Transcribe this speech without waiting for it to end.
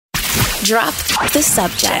Drop the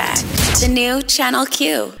subject. The new Channel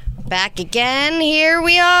Q. Back again. Here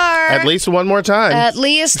we are. At least one more time. At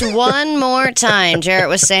least one more time. Jarrett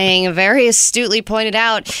was saying, very astutely pointed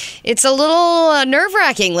out, it's a little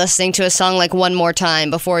nerve-wracking listening to a song like One More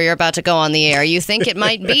Time before you're about to go on the air. You think it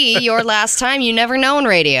might be your last time. You never know in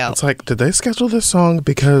radio. It's like, did they schedule this song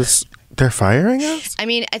because they're firing us? I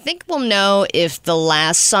mean, I think we'll know if the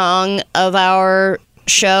last song of our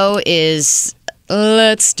show is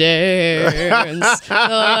Let's Dance,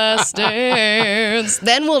 Let's Dance.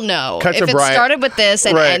 Then we'll know Cut if to it Brian. started with this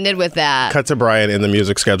and ended with that. Cut to Brian in the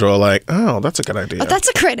music schedule like, oh, that's a good idea. Oh, that's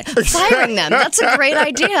a great... Firing them. That's a great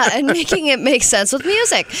idea. And making it make sense with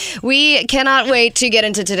music. We cannot wait to get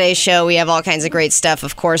into today's show. We have all kinds of great stuff.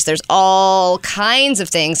 Of course, there's all kinds of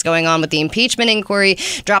things going on with the impeachment inquiry.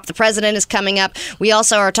 Drop the President is coming up. We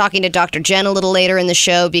also are talking to Dr. Jen a little later in the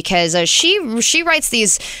show because she writes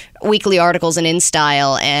these weekly articles in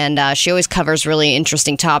InStyle, and she always covers really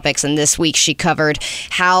interesting topics. And this week she covered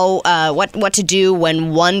how what to do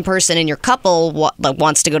when one person in your couple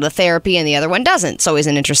wants to go to therapy and the other one doesn't. It's always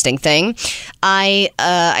an interesting thing. I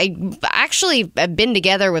actually have been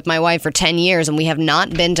together with my wife for 10 years, and we have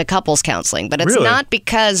not been to couples counseling. But it's not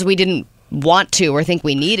because we didn't want to or think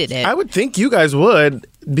we needed it. I would think you guys would,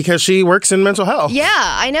 because she works in mental health. Yeah,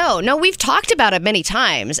 I know. No, we've talked about it many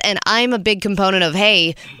times, and I'm a big component of,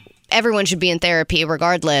 hey, everyone should be in therapy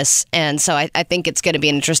regardless. And so I think it's going to be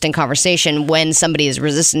an interesting conversation when somebody is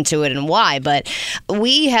resistant to it and why. But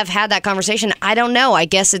we have had that conversation. I don't know. I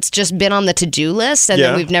guess it's just been on the to-do list, and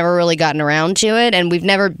then we've never really gotten around to it. And we've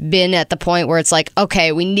never been at the point where it's like,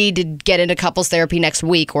 okay, we need to get into couples therapy next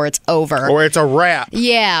week or it's over. Or it's a wrap.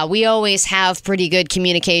 Yeah, we always have pretty good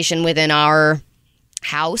communication within our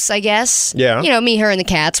house, I guess. Yeah. You know, me, her, and the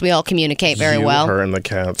cats, we all communicate very well. Her and the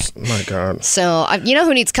cats. Oh my God. So, you know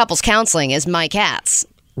who needs couples counseling is my cats.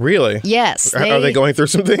 Really? Yes. Are they going through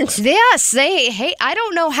some things? Yes. I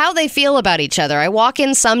don't know how they feel about each other. I walk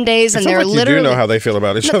in some days and they're literally... You do know how they feel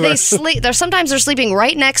about each other. They sleep. Sometimes they're sleeping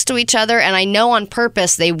right next to each other, and I know on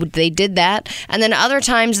purpose they did that. And then other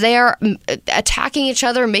times they are attacking each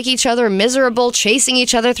other, making each other miserable, chasing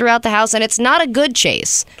each other throughout the house, and it's not a good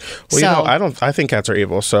chase. Well, I think cats are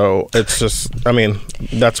evil, so it's just, I mean,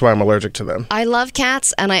 that's why I'm allergic to them. I love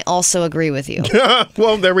cats, and I also agree with you.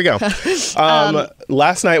 Well, there we go.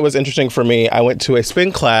 Last night was interesting for me. I went to a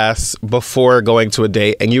spin class before going to a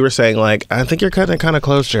date, and you were saying, like, I think you're cutting it kind of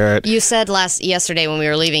close, Jarrett. You said yesterday when we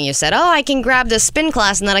were leaving, you said, oh, I can grab this spin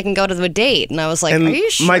class and then I can go to the date. And I was like, are you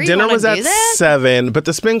sure my you dinner was at 7, but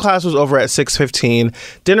the spin class was over at 6:15.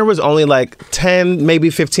 Dinner was only like 10, maybe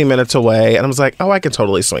 15 minutes away, and I was like, oh, I can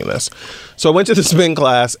totally swing this. So I went to the spin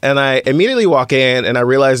class, and I immediately walk in, and I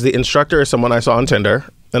realized the instructor is someone I saw on Tinder,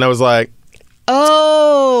 and I was like,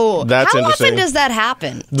 oh, that's interesting. How often does that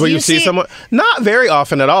happen? Will you see someone? Not very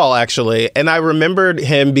often at all, actually. And I remembered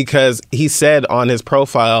him because he said on his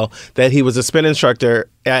profile that he was a spin instructor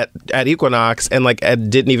at Equinox, and like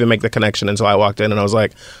didn't even make the connection until I walked in, and I was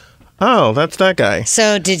like, oh, that's that guy.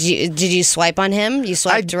 So did you swipe on him? You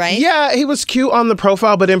swiped right? Yeah, he was cute on the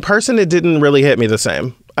profile, but in person it didn't really hit me the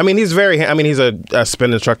same. I mean, he's a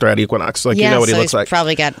spin instructor at Equinox. Like, you know what he looks like.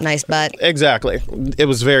 Probably got nice butt. Exactly. It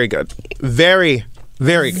was very good. Very,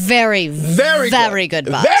 very good. Very good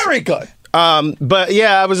butt. Very good. But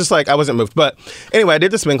yeah, I was just like, I wasn't moved. But anyway, I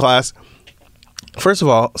did the spin class. First of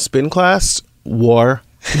all, spin class wore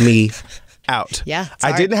me out. Yeah,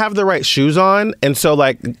 I didn't have the right shoes on, and so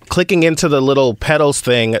like clicking into the little pedals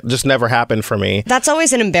thing just never happened for me. That's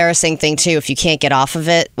always an embarrassing thing too if you can't get off of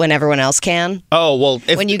it when everyone else can. Oh, well,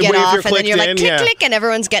 when you get off and then you're like click and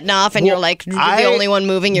everyone's getting off and you're like the only one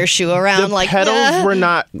moving your shoe around. The pedals were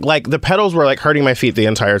not like the pedals were like hurting my feet the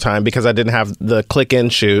entire time because I didn't have the click in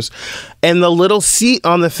shoes, and the little seat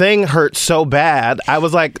on the thing hurt so bad. I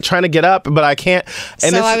was like trying to get up, but I can't.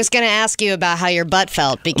 And so I was going to ask you about how your butt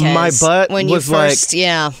felt because my butt when you first,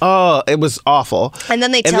 oh, it was awful. And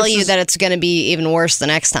then they tell you that it's going to be even worse the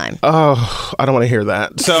next time. Oh, I don't want to hear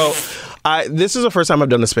that. So this is the first time I've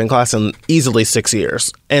done a spin class in easily 6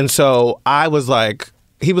 years. And so I was like,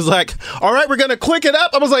 he was like, all right, we're going to click it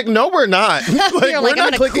up. I was like, no, we're not. You're like,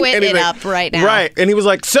 I'm going to quit anything. It up right now. Right. And he was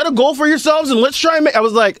like, set a goal for yourselves and let's try and make... I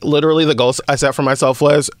was like, literally the goal I set for myself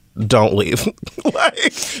was, don't leave.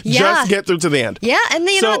 Just get through to the end. Yeah, and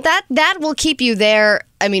you know that will keep you there.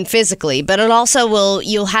 I mean, physically, but it also will.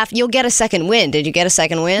 You'll get a second win. Did you get a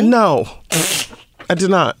second win? No. I did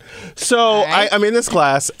not. So right. I'm in this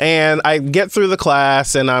class, and I get through the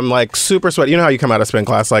class, and I'm like super sweaty. You know how you come out of spin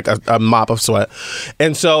class like a mop of sweat.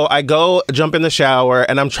 And so I go jump in the shower,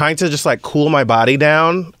 and I'm trying to just like cool my body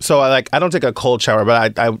down. So I don't take a cold shower,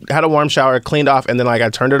 but I had a warm shower, cleaned off, and then like I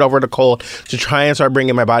turned it over to cold to try and start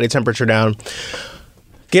bringing my body temperature down.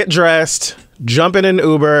 Get dressed, jump in an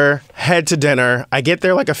Uber, head to dinner. I get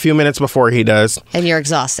there like a few minutes before he does. And you're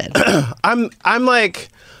exhausted. I'm like,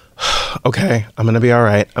 okay, I'm going to be all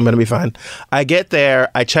right. I'm going to be fine. I get there.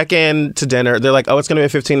 I check in to dinner. They're like, oh, it's going to be a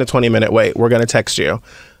 15 to 20 minute wait. We're going to text you.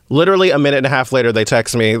 Literally a minute and a half later, they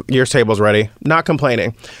text me, your table's ready. Not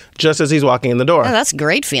complaining. Just as he's walking in the door. Oh, that's a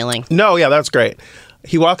great feeling. No, yeah, that's great.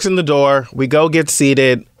 He walks in the door. We go get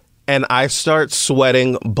seated. And I start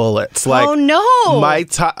sweating bullets. Like, oh no!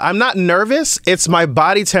 I'm not nervous. It's my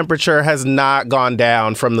body temperature has not gone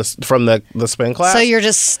down from the spin class. So you're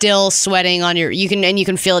just still sweating on you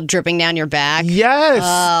can feel it dripping down your back. Yes.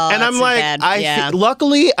 Oh, and I'm like,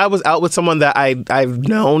 luckily I was out with someone that I've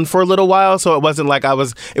known for a little while, so it wasn't like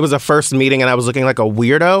it was a first meeting and I was looking like a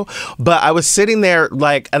weirdo. But I was sitting there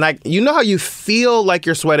like, and you know how you feel like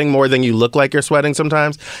you're sweating more than you look like you're sweating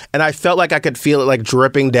sometimes, and I felt like I could feel it like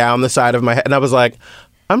dripping down the side of my head, and I was like,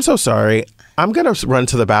 I'm so sorry. I'm gonna run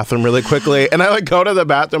to the bathroom really quickly. And I like go to the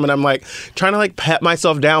bathroom and I'm like trying to like pet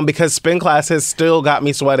myself down because spin class has still got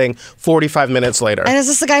me sweating 45 minutes later. And is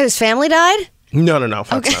this the guy whose family died? No.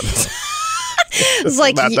 That's okay. not. It's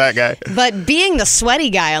like not that guy. But being the sweaty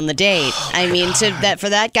guy on the date, I mean, for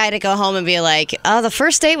that guy to go home and be like, "Oh, the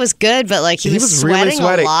first date was good, but like he was sweating really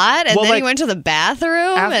sweaty. a lot," and well, then like, he went to the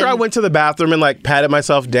bathroom. After I went to the bathroom and like patted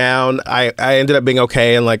myself down, I ended up being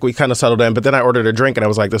okay and like we kind of settled in. But then I ordered a drink and I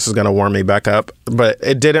was like, "This is gonna warm me back up." But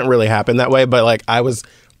it didn't really happen that way. But like I was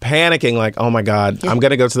panicking, like, "Oh my God, I'm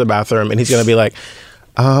gonna go to the bathroom," and he's gonna be like,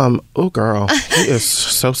 oh girl, he is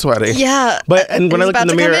so sweaty. Yeah. But and when I looked in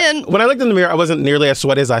the mirror, I I wasn't nearly as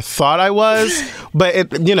sweaty as I thought I was. But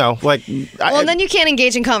it, you know, like. Well, and then you can't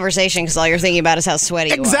engage in conversation because all you're thinking about is how sweaty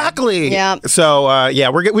you are. Exactly. Yeah. So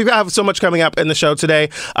we have so much coming up in the show today.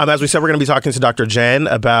 As we said, we're going to be talking to Dr. Jen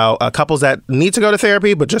about couples that need to go to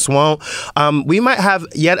therapy but just won't. We might have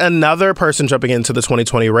yet another person jumping into the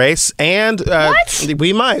 2020 race, and what?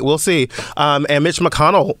 We might. We'll see. And Mitch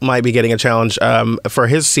McConnell might be getting a challenge for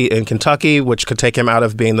his seat in Kentucky, which could take him out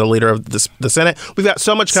of being the leader of the Senate. We've got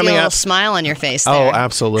so much coming up. See a little up. smile on your face there. Oh,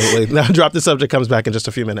 absolutely. Now, Drop the Subject comes back in just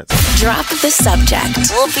a few minutes. Drop the Subject.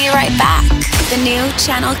 We'll be right back. The new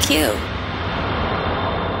Channel Q.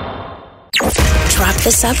 Drop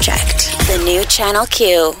the Subject. The new Channel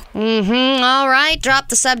Q. All right. Drop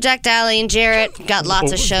the Subject, Allie and Jarrett. Got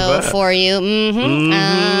lots of show for you. All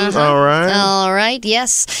right. All right.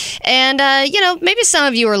 Yes. And, maybe some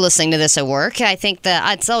of you are listening to this at work. I think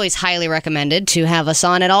that it's always highly recommended to have us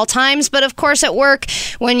on at all times. But, of course, at work,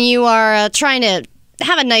 when you are trying to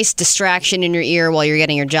have a nice distraction in your ear while you're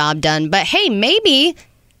getting your job done. But, hey, maybe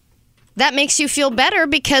that makes you feel better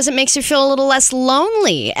because it makes you feel a little less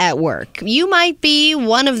lonely at work. You might be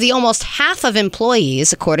one of the almost half of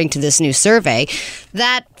employees, according to this new survey,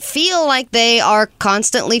 that feel like they are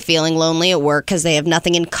constantly feeling lonely at work because they have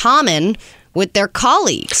nothing in common with their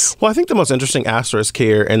colleagues. Well, I think the most interesting asterisk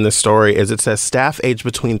here in this story is it says staff aged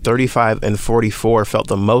between 35 and 44 felt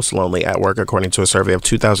the most lonely at work, according to a survey of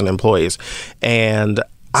 2,000 employees. And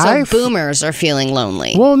So boomers are feeling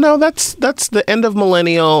lonely. Well, no, that's the end of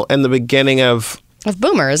millennial and the beginning of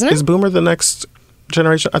boomer, isn't it? Is boomer the next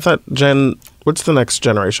generation? I thought what's the next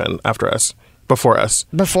generation after us? Before us?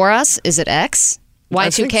 Before us? Is it X?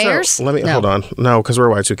 Y2Kers? So. Hold on. No, because we're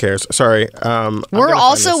Y2Kers. Sorry. We're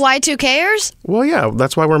also Y2Kers? Well, yeah,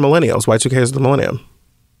 that's why we're millennials. Y2K is the millennium.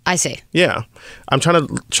 I see. Yeah. I'm trying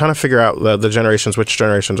to figure out the generations. Which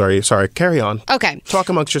generations are you? Sorry. Carry on. Okay. Talk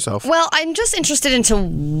amongst yourself. Well, I'm just interested into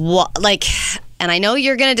what, and I know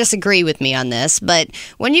you're going to disagree with me on this, but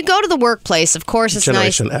when you go to the workplace, of course, it's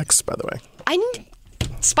Generation nice. X, by the way.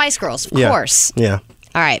 Spice Girls, of yeah. course. Yeah.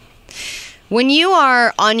 All right. When you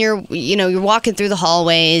are on you're walking through the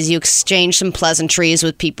hallways, you exchange some pleasantries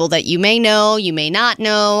with people that you may know, you may not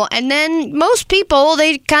know, and then most people,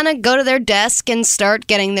 they kind of go to their desk and start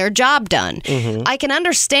getting their job done. Mm-hmm. I can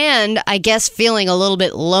understand, I guess, feeling a little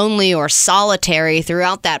bit lonely or solitary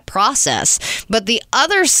throughout that process, but the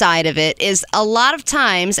other side of it is a lot of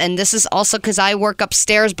times, and this is also because I work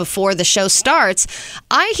upstairs before the show starts,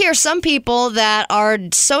 I hear some people that are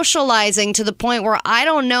socializing to the point where I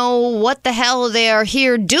don't know what the hell they are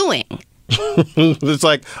here doing. It's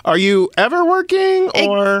like, are you ever working?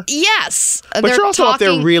 Or yes. But you're also up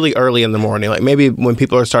there really early in the morning, like maybe when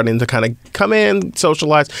people are starting to kind of come in,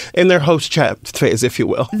 socialize in their host chat phase, if you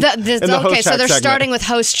will. Okay, so they're starting with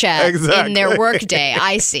host chat in their work day.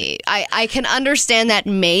 I see. I can understand that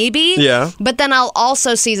maybe. Yeah. But then I'll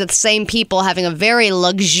also see the same people having a very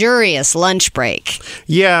luxurious lunch break.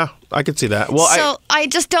 Yeah. I could see that. Well, so I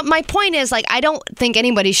just don't. My point is, like, I don't think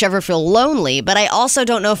anybody should ever feel lonely, but I also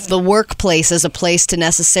don't know if the workplace is a place to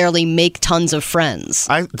necessarily make tons of friends.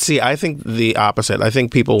 I think the opposite. I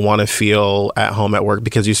think people want to feel at home at work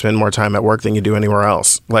because you spend more time at work than you do anywhere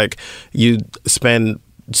else. Like, you spend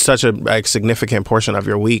such a significant portion of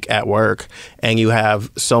your week at work, and you have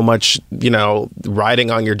so much, riding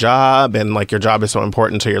on your job, and like your job is so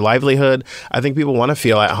important to your livelihood. I think people want to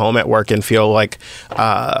feel at home at work and feel like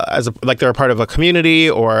like they're a part of a community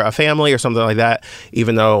or a family or something like that.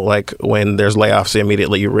 Even though, like, when there's layoffs,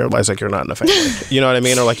 immediately you realize like you're not in a family. You know what I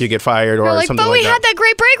mean? Or like you get fired or something like that. But we had that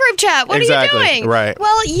great break group chat. What are you doing? Right.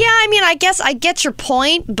 Well, yeah. I mean, I guess I get your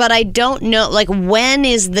point, but I don't know. Like, when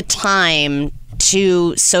is the time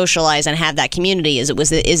to socialize and have that community? Is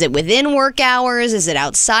it within work hours? Is it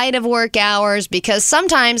outside of work hours? Because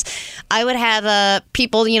sometimes I would have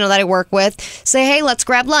people that I work with say, hey, let's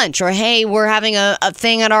grab lunch, or hey, we're having a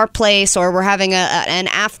thing at our place, or we're having an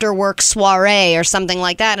after work soiree or something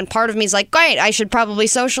like that. And part of me is like, great, I should probably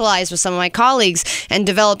socialize with some of my colleagues and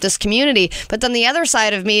develop this community. But then the other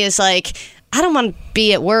side of me is like, I don't want to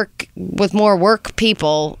be at work with more work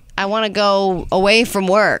people. I want to go away from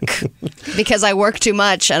work because I work too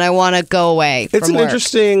much and I want to go away from work. It's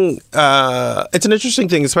an interesting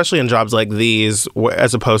thing, especially in jobs like these,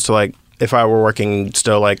 as opposed to like if I were working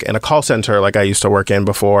still like in a call center like I used to work in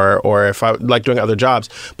before, or if I like doing other jobs.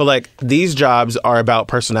 But like these jobs are about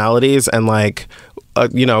personalities and like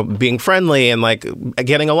being friendly and like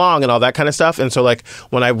getting along and all that kind of stuff. And so like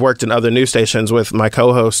when I've worked in other news stations with my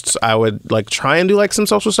co-hosts, I would like try and do like some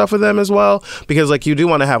social stuff with them as well, because like you do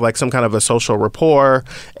want to have like some kind of a social rapport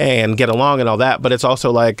and get along and all that. But it's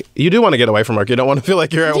also like you do want to get away from work. You don't want to feel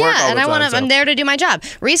like you're at work all the time. I'm there to do my job.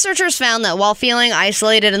 Researchers found that while feeling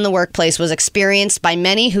isolated in the workplace was experienced by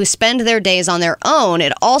many who spend their days on their own,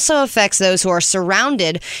 it also affects those who are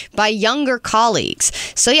surrounded by younger colleagues.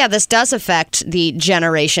 So yeah, this does affect the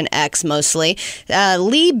Generation X mostly.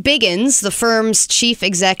 Lee Biggins, the firm's chief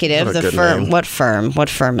executive, what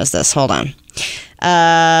firm is this? Hold on.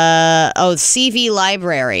 CV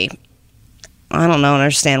Library. I don't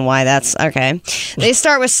understand why that's okay. They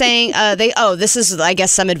start with saying, this is, I guess,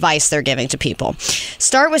 some advice they're giving to people.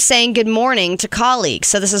 Start with saying good morning to colleagues.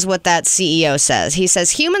 So this is what that CEO says. He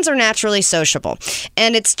says, humans are naturally sociable,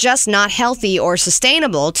 and it's just not healthy or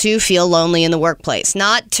sustainable to feel lonely in the workplace.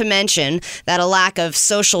 Not to mention that a lack of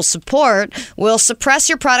social support will suppress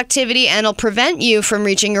your productivity and will prevent you from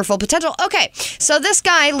reaching your full potential. Okay, so this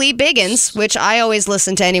guy, Lee Biggins, which I always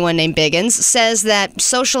listen to anyone named Biggins, says that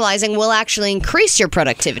socializing will actually increase your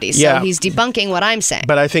productivity. So he's debunking what I'm saying.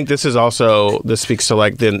 But I think this speaks to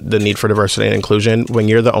like the need for diversity and inclusion. When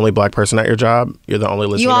you're the only black person at your job, you're the only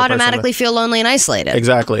Latino person. You automatically feel lonely and isolated.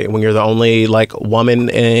 Exactly. When you're the only like woman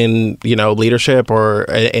in leadership, or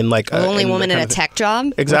in like the only woman in a tech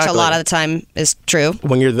job, exactly, which a lot of the time is true.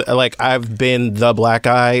 When you're I've been the black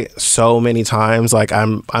guy so many times, like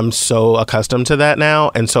I'm so accustomed to that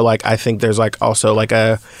now, and so like I think there's like also like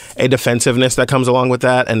a defensiveness that comes along with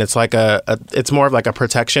that, and it's like it's more of like a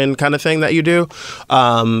protection kind of thing that you do,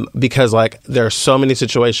 because like there are so many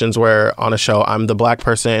situations where on a show I'm the black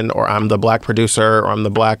person, or I'm the black producer, or I'm the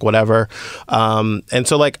black whatever, and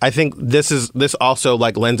so like I think this also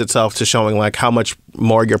like lends itself to showing like how much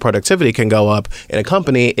more your productivity can go up in a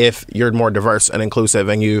company if you're more diverse and inclusive,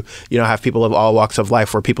 and you have people of all walks of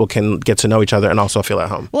life where people can get to know each other and also feel at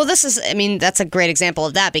home. Well, that's a great example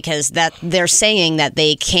of that, because that they're saying that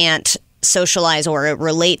they can't socialize or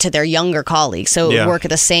relate to their younger colleagues. So it would work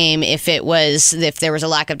the same if there was a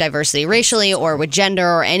lack of diversity racially or with gender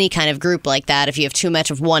or any kind of group like that. If you have too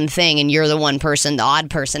much of one thing and you're the one person, the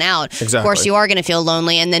odd person out, exactly, of course you are going to feel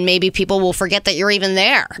lonely, and then maybe people will forget that you're even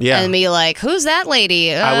there and be like, who's that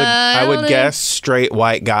lady? I would guess straight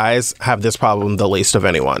white guys have this problem the least of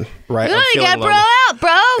anyone. Right. You got bro out,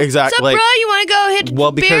 bro. Exactly. What's up, bro? You want to go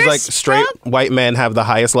hit because beers, like straight white men have the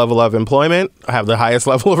highest level of employment, have the highest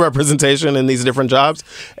level of representation in these different jobs,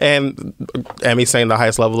 and Emmy's saying the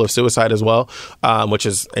highest level of suicide as well, which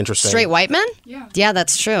is interesting. Straight white men? Yeah. Yeah,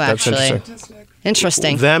 that's true, That's actually. interesting.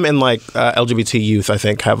 Interesting. Them and like LGBT youth, I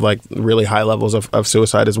think, have like really high levels of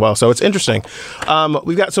suicide as well. So it's interesting.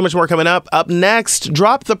 We've got so much more coming up. Up next,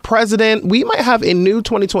 Drop the President. We might have a new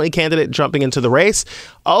 2020 candidate jumping into the race.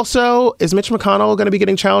 Also, is Mitch McConnell going to be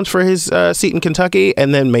getting challenged for his seat in Kentucky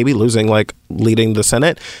and then maybe losing, like leading the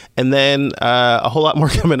Senate? And then a whole lot more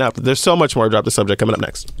coming up. There's so much more Drop the Subject coming up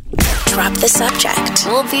next. Drop the Subject.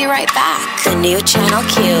 We'll be right back. The new Channel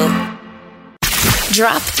Q.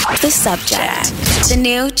 Drop the Subject. The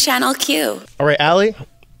new Channel Q. All right, Allie.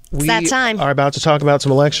 We that time. are about to talk about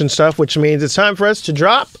some election stuff, which means it's time for us to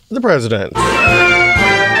drop the president.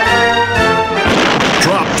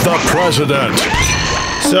 Drop the President.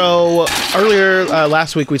 So earlier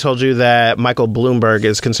last week, we told you that Michael Bloomberg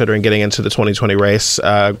is considering getting into the 2020 race,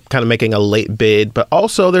 kind of making a late bid. But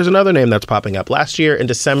also there's another name that's popping up. Last year in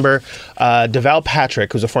December, Deval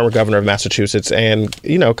Patrick, who's a former governor of Massachusetts and,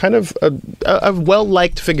 you know, kind of a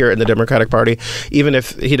well-liked figure in the Democratic Party, even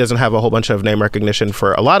if he doesn't have a whole bunch of name recognition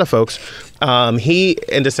for a lot of folks. He,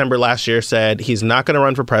 in December last year, said he's not going to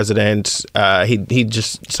run for president. He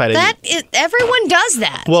just cited... Everyone does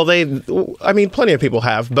that. Well, plenty of people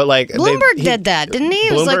have. But like Bloomberg did that, didn't he?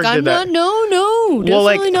 It was like, I'm not, no,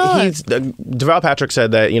 definitely not. Deval Patrick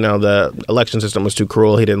said that, you know, the election system was too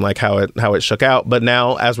cruel. He didn't like how it shook out. But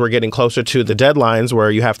now, as we're getting closer to the deadlines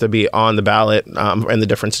where you have to be on the ballot in the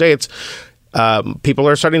different states, people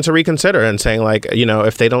are starting to reconsider and saying, like, you know,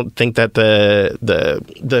 if they don't think that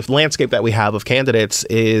the landscape that we have of candidates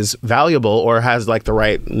is valuable or has like the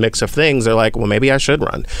right mix of things, they're like, well, maybe I should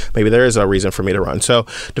run. Maybe there is a reason for me to run. So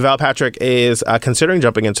Deval Patrick is considering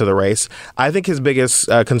jumping into the race. I think his biggest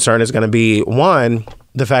concern is going to be, one,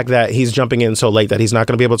 the fact that he's jumping in so late that he's not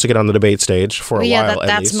going to be able to get on the debate stage for a while.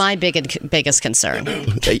 That's my biggest concern.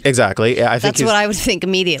 Exactly. I think that's what I would think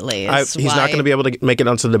immediately. He's not going to be able to make it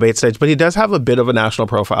onto the debate stage, but he does have a bit of a national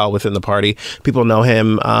profile within the party. People know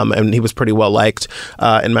him, and he was pretty well liked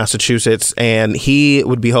in Massachusetts, and he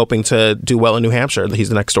would be hoping to do well in New Hampshire.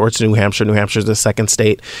 He's next door to New Hampshire. New Hampshire is the second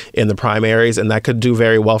state in the primaries, and that could do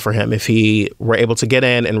very well for him if he were able to get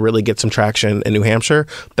in and really get some traction in New Hampshire.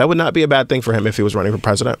 That would not be a bad thing for him if he was running for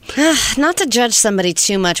president. Not to judge somebody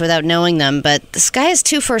too much without knowing them, but this guy has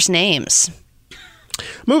 2 first names.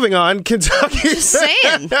 Moving on, Kentucky. Just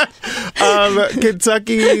saying.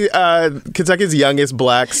 Kentucky's youngest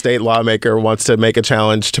black state lawmaker wants to make a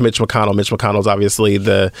challenge to Mitch McConnell. Mitch McConnell's obviously he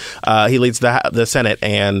leads the Senate,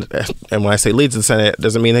 and when I say leads the Senate, it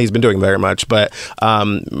doesn't mean that he's been doing very much. But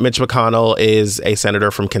Mitch McConnell is a senator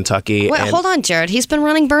from Kentucky. Wait, hold on, Jared. He's been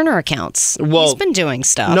running burner accounts. Well, he's been doing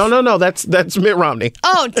stuff. No. That's Mitt Romney.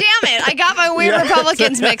 Oh, damn it! I got my weird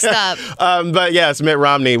Republicans mixed up. But yes, Mitt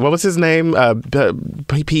Romney. What was his name?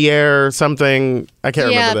 Pierre something. I can't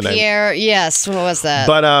remember the name. Pierre. Yes. What was that?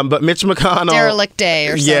 But Mitch McConnell. Derelict Day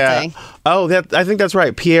or something. Oh, I think that's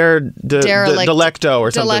right. Pierre Delecto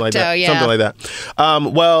or something like that. Yeah. Something like that.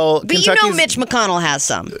 But you know Mitch McConnell has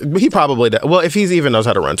some. He probably does. Well, if he even knows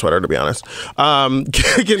how to run Twitter, to be honest.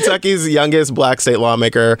 Kentucky's youngest black state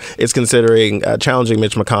lawmaker is considering challenging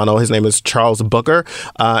Mitch McConnell. His name is Charles Booker.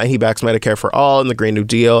 And he backs Medicare for All and the Green New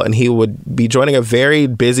Deal. And he would be joining a very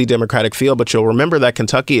busy Democratic field. But you'll remember that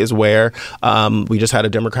Kentucky is where we just had a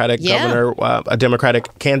Democratic governor, a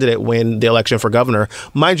Democratic candidate win the election for governor.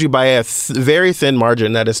 Mind you, by a very thin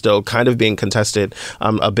margin that is still kind of being contested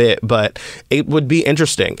a bit, but it would be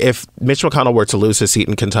interesting if Mitch McConnell were to lose his seat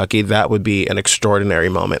in Kentucky. That would be an extraordinary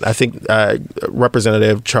moment. I think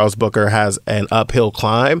Representative Charles Booker has an uphill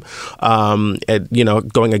climb,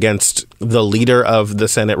 going against the leader of the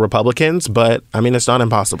Senate Republicans, but I mean, it's not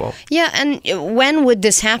impossible. Yeah, and when would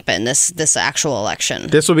this happen? This actual election?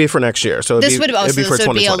 This would be for next year. So this would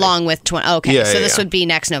be along with 20. Okay, yeah, so this would be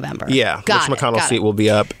next November. Yeah, Mitch McConnell's seat will be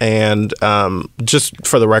up, and just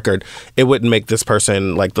for the record, it wouldn't make this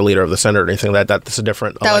person like the leader of the Senate or anything like that. That's a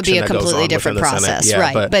different. That would be a completely different process, yeah,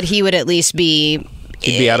 right? But he would at least be.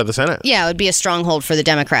 He'd be out of the Senate. Yeah, it would be a stronghold for the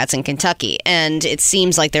Democrats in Kentucky, and it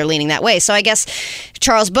seems like they're leaning that way. So I guess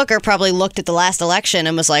Charles Booker probably looked at the last election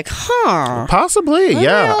and was like, possibly, maybe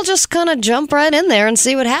yeah. I'll just kind of jump right in there and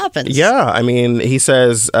see what happens. Yeah, I mean, he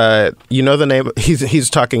says, you know the name, he's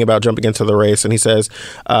talking about jumping into the race, and he says,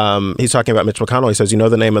 he's talking about Mitch McConnell. He says, you know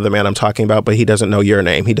the name of the man I'm talking about, but he doesn't know your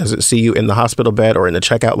name. He doesn't see you in the hospital bed or in the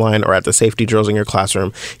checkout line or at the safety drills in your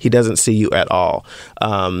classroom. He doesn't see you at all.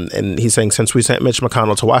 And he's saying, since we sent Mitch McConnell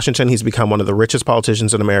McConnell to Washington. He's become one of the richest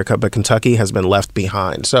politicians in America, but Kentucky has been left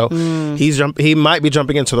behind. So he might be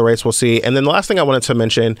jumping into the race. We'll see. And then the last thing I wanted to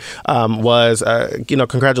mention was,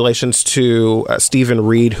 congratulations to Stephen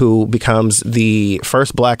Reed, who becomes the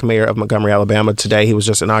first black mayor of Montgomery, Alabama today. He was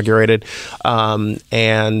just inaugurated. And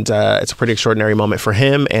it's a pretty extraordinary moment for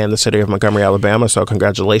him and the city of Montgomery, Alabama. So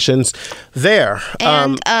congratulations there.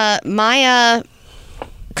 And Maya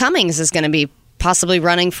Cummings is going to be possibly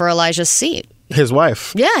running for Elijah's seat. His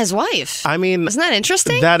wife. Yeah, his wife. I mean, isn't that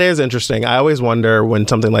interesting? That is interesting. I always wonder when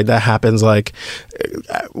something like that happens, like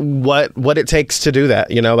what it takes to do that.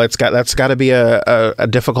 That's got to be a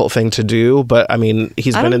difficult thing to do. But I mean,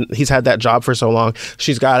 he's had that job for so long.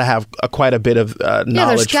 She's got to have quite a bit of knowledge. Yeah,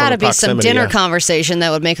 there's got to be some dinner yeah. conversation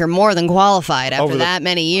that would make her more than qualified after that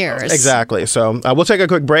many years. Exactly. So we'll take a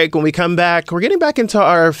quick break. When we come back, we're getting back into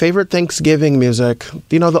our favorite Thanksgiving music.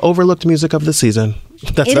 The overlooked music of the season.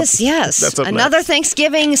 Yes. Another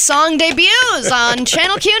Thanksgiving song debuts on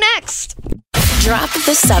Channel Q next. Drop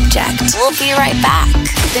the subject. We'll be right back.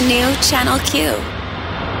 The new Channel Q.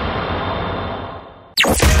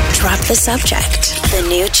 Drop the subject. The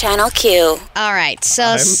new Channel Q. All right. So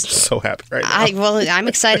I'm so happy right now. I'm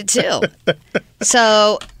excited too.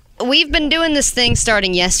 So we've been doing this thing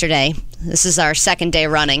starting yesterday. This is our second day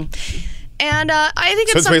running. And I think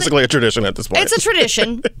it's basically a tradition at this point. It's a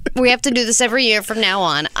tradition. We have to do this every year from now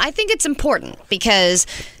on. I think it's important because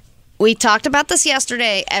we talked about this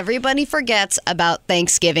yesterday. Everybody forgets about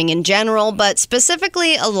Thanksgiving in general, but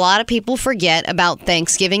specifically, a lot of people forget about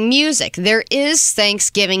Thanksgiving music. There is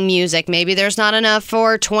Thanksgiving music. Maybe there's not enough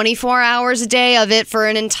for 24 hours a day of it for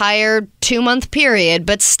an entire 2-month period,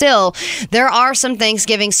 but still, there are some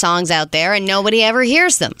Thanksgiving songs out there, and nobody ever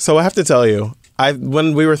hears them. So I have to tell you,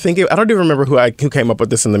 when we were thinking, I don't even remember who came up with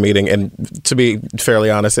this in the meeting, and to be fairly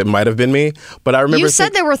honest, it might have been me. But I remember you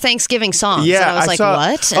said there were Thanksgiving songs. Yeah, and I was like,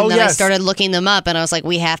 what? And then yes. I started looking them up, and I was like,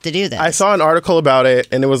 we have to do this. I saw an article about it,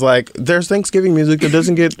 and it was like, there's Thanksgiving music that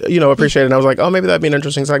doesn't get appreciated. And I was like, oh, maybe that'd be an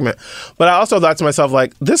interesting segment. But I also thought to myself,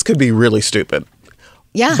 like, this could be really stupid.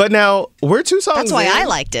 Yeah. But now we're 2 songs. That's why I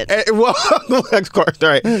liked it. Well, of course,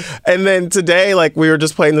 right. And then today, like, we were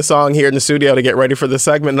just playing the song here in the studio to get ready for the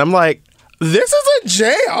segment, and I'm like, this is a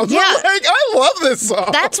jam. Yeah. Like, I love this song.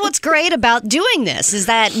 That's what's great about doing this, is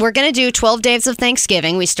that we're going to do 12 days of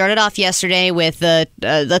Thanksgiving. We started off yesterday with the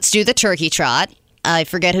Let's Do the Turkey Trot. I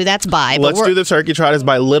forget who that's by. Let's Do the Turkey Trot is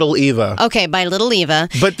by Little Eva. Okay, by Little Eva.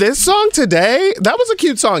 But this song today, that was a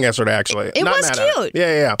cute song yesterday, actually. It was cute.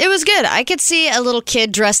 Yeah. It was good. I could see a little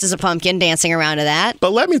kid dressed as a pumpkin dancing around to that.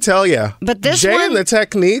 But let me tell you, Jay and the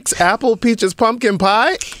Techniques, Apple Peaches Pumpkin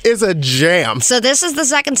Pie is a jam. So this is the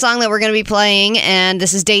second song that we're going to be playing, and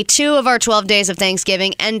this is day 2 of our 12 days of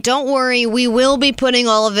Thanksgiving. And don't worry, we will be putting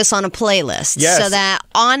all of this on a playlist. Yes. So that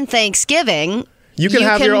on Thanksgiving, You can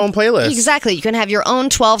have your own playlist. Exactly. You can have your own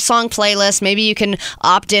 12-song playlist. Maybe you can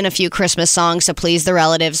opt in a few Christmas songs to please the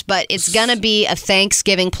relatives, but it's going to be a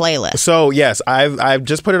Thanksgiving playlist. So, yes, I've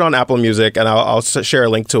just put it on Apple Music, and I'll share a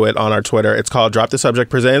link to it on our Twitter. It's called Drop the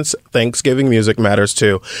Subject Presents Thanksgiving Music Matters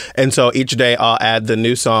Too. And so each day I'll add the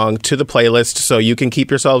new song to the playlist so you can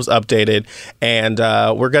keep yourselves updated. And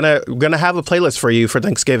we're gonna have a playlist for you for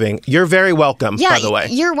Thanksgiving. You're very welcome, by the way.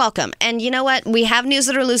 You're welcome. And you know what? We have News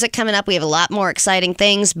It or Lose It coming up. We have a lot more exciting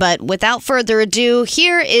things, but without further ado,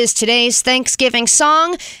 here is today's Thanksgiving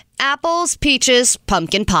song, Apples, Peaches,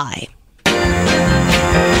 Pumpkin Pie.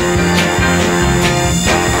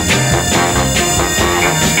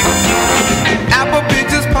 Apple,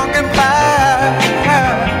 peaches, pumpkin pie.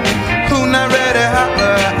 Who not ready?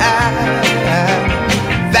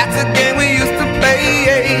 That's a game we used to play.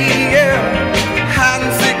 Yeah. Hide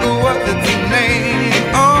and seek, what's its name?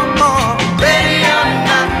 Ready or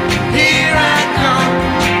not, here I come.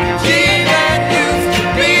 Gee, that used to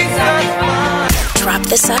be such fun. Drop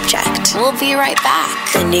the subject. We'll be right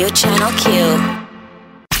back. The new Channel Q.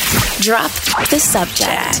 Drop the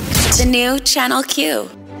subject. The new Channel Q.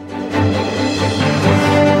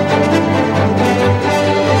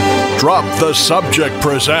 Drop the Subject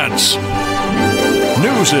presents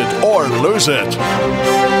News It or Lose It.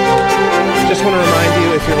 Just want to remind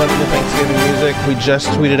you, if you're loving the Thanksgiving music, we just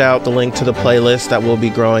tweeted out the link to the playlist that will be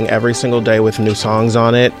growing every single day with new songs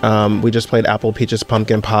on it. We just played Apple Peaches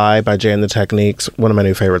Pumpkin Pie by Jay and the Techniques. One of my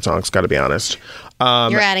new favorite songs, got to be honest.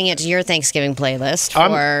 You're adding it to your Thanksgiving playlist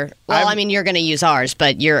you're going to use ours,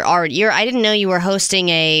 but I didn't know you were hosting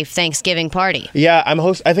a Thanksgiving party. Yeah, I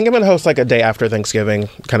think I'm going to host like a day after Thanksgiving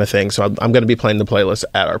kind of thing. So I'm going to be playing the playlist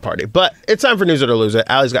at our party. But it's time for News It or Lose It.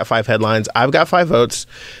 Allie's got 5 headlines. I've got 5 votes.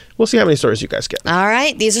 we'll see how many stories you guys get. All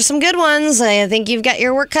right, these are some good ones. I think you've got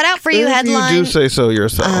your work cut out for you. If Headline. you do say so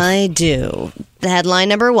yourself. I do. The headline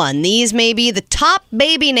number 1. These may be the top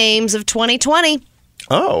baby names of 2020.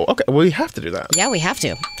 Oh, okay. Well, you have to do that. Yeah, we have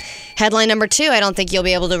to. Headline number 2, I don't think you'll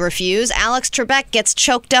be able to refuse. Alex Trebek gets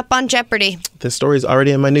choked up on Jeopardy. This story's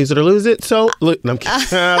already in my News It or Lose It, so no, I'm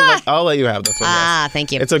kidding. I'll let you have this one. Yes.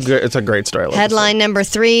 Thank you. It's a great story. I love Headline number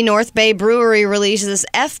 3, North Bay Brewery releases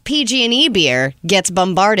FPG&E beer, gets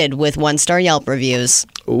bombarded with 1-star Yelp reviews. this.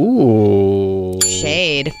 Ooh.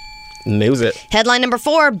 Shade. News it. Headline number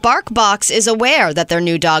 4, BarkBox is aware that their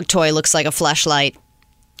new dog toy looks like a fleshlight.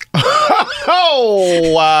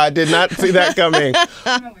 Oh, I did not see that coming.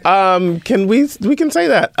 Can we can say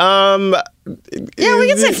that? Yeah, we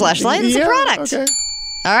can say fleshlight. It's a product. Okay.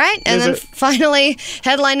 All right. And Is then it? finally,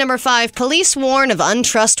 headline number 5, police warn of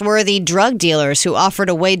untrustworthy drug dealers who offer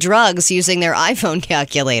to weigh drugs using their iPhone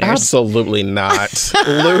calculators. Absolutely not.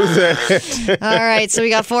 Lose it. All right, so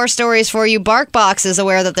we got 4 stories for you. BarkBox is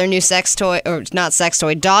aware that their new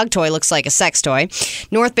dog toy looks like a sex toy.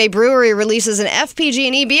 North Bay Brewery releases an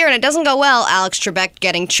FPG&E beer, and it doesn't go well. Alex Trebek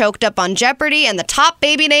getting choked up on Jeopardy, and the top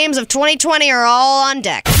baby names of 2020 are all on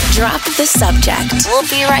deck. Drop the subject. We'll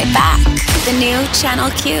be right back. The new Channel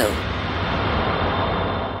Q.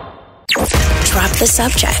 Drop the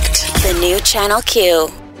subject. The new Channel Q.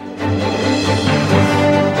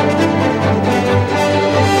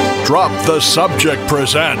 Drop the Subject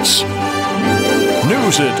presents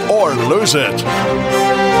News It or Lose It.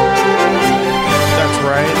 That's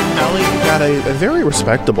right. Allie, you got a very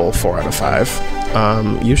respectable 4 out of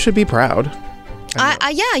 5. You should be proud.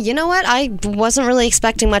 Yeah, you know what? I wasn't really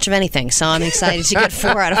expecting much of anything, so I'm excited to get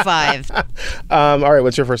 4 out of 5. All right,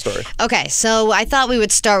 what's your first story? Okay, so I thought we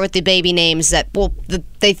would start with the baby names that,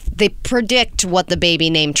 they predict what the baby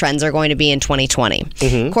name trends are going to be in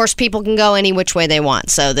 2020. Of course, people can go any which way they want,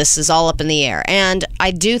 so this is all up in the air. And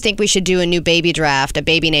I do think we should do a new baby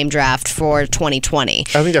name draft for 2020. I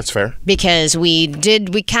think that's fair. Because we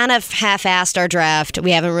kind of half-assed our draft.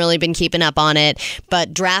 We haven't really been keeping up on it,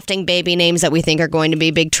 but drafting baby names that we think are going to be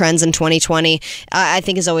big trends in 2020, I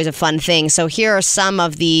think is always a fun thing. So here are some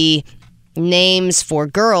of the names for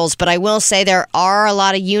girls, but I will say there are a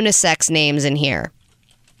lot of unisex names in here.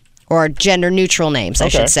 Or gender-neutral names, I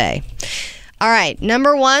should say. All right,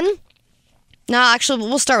 number 1. No, actually,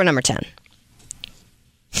 we'll start with number 10.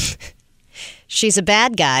 She's a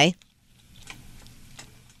bad guy.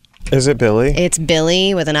 Is it Billy? It's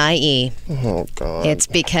Billy with an IE. Oh, God. It's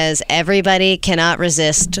because everybody cannot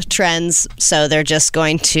resist trends, so they're just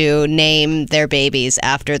going to name their babies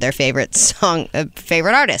after their favorite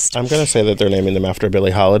artist. I'm going to say that they're naming them after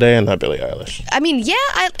Billie Holiday and not Billie Eilish. I mean, yeah,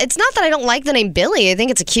 it's not that I don't like the name Billy. I think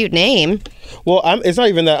it's a cute name. Well, it's not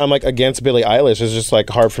even that I'm like against Billie Eilish. It's just like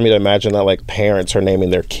hard for me to imagine that like parents are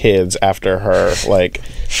naming their kids after her. Like,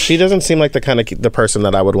 she doesn't seem like the person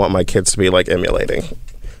that I would want my kids to be like emulating.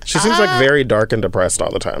 She seems like very dark and depressed all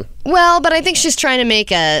the time. Well, but I think she's trying to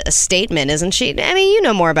make a statement, isn't she? I mean, you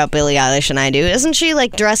know more about Billie Eilish than I do. Isn't she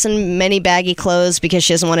like dressing many baggy clothes because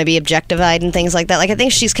she doesn't want to be objectified and things like that? Like, I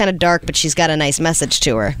think she's kind of dark, but she's got a nice message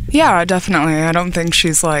to her. Yeah, definitely. I don't think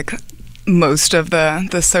she's like most of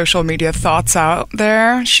the social media thoughts out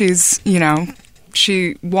there. She's,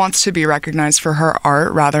 she wants to be recognized for her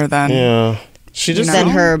art rather than... Yeah. She just than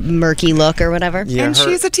her murky look or whatever. Yeah, and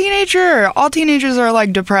she's a teenager. All teenagers are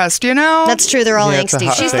like depressed, That's true. They're all angsty.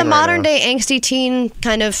 She's the modern day angsty teen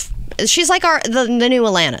kind of. She's like the new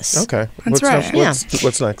Alanis. Okay, that's right.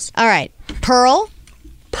 What's next? All right, Pearl.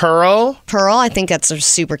 Pearl. I think that's a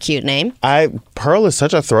super cute name. Pearl is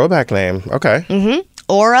such a throwback name. Okay.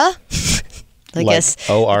 Aura. I guess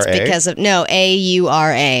O-R-A? it's because of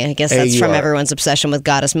A-U-R-A. I guess that's from everyone's obsession with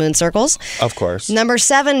Goddess Moon Circles. Of course. Number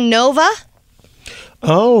 7, Nova.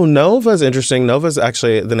 Oh, Nova's interesting. Nova's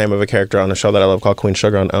actually the name of a character on a show that I love called Queen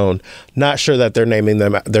Sugar on OWN. Not sure that they're naming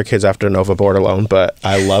their kids after Nova Bordelon, but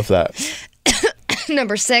I love that.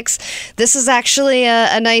 Number 6. This is actually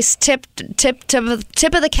a nice tip of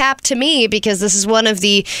the cap to me because this is one of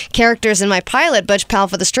the characters in my pilot, Butch Pal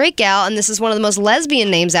for the Straight Gal, and this is one of the most lesbian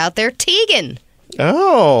names out there, Tegan.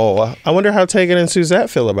 Oh, I wonder how Tegan and Suzette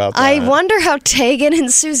feel about that. I wonder how Tegan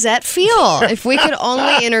and Suzette feel. If we could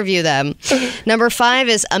only interview them. Number 5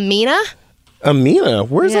 is Amina. Amina?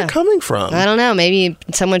 Where's that coming from? I don't know. Maybe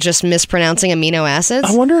someone just mispronouncing amino acids.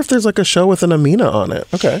 I wonder if there's like a show with an Amina on it.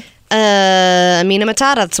 Okay. Amina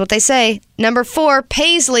Matata. That's what they say. Number 4,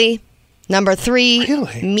 Paisley. Number 3,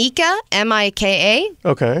 Really? Mika. Mika.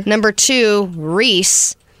 Okay. Number 2,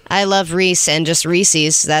 Reese. I love Reese and just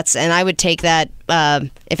Reese's. And I would take that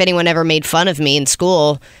if anyone ever made fun of me in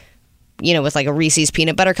school. with like a Reese's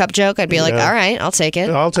peanut butter cup joke, I'd be like, all right, I'll take it.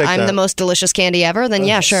 I'll take I'm that. the most delicious candy ever. Then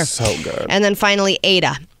yeah, sure. So good. And then finally,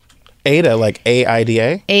 Ada. Ada, like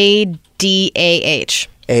AIDA? ADAH.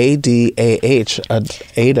 ADAH.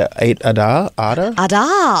 Ada. Ada? Ada.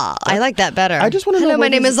 I like that better. I just want to know. Hello, my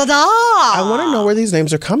name is Ada. I want to know where these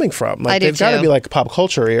names are coming from. Like, I do they've got to too. be like pop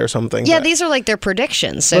culture-y or something. Yeah, but- these are like their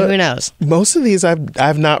predictions, so but who knows? Most of these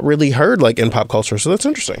I've not really heard like in pop culture, so that's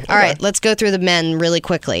interesting. All right, let's go through the men really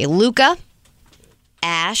quickly. Luca,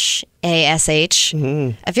 Ash, ASH.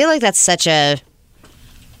 I feel like that's such a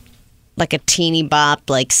teeny bop,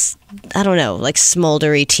 like I don't know, like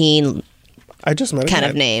smoldery teen I just met kind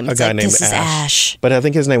of name. a It's guy like, named this is Ash. But I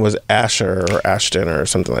think his name was Asher or Ashton or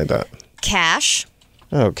something like that. Cash,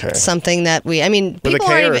 Okay. something that With a people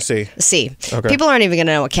K aren't or a even, C? C. Okay. People aren't even going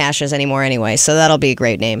to know what Cash is anymore anyway, so that'll be a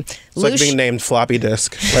great name. It's like being named floppy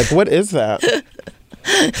disk. Like, what is that?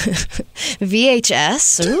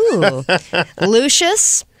 VHS. Ooh.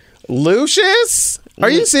 Lucius. Lucius?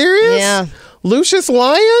 Are you serious? Yeah. Lucius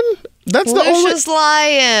Lyon? That's the only. Lucius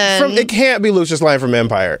Lyon. It can't be Lucius Lyon from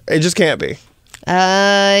Empire. It just can't be.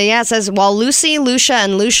 Yeah, it says, while Lucy, Lucia,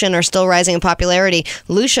 and Lucian are still rising in popularity,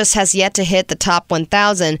 Lucius has yet to hit the top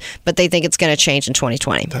 1,000, but they think it's going to change in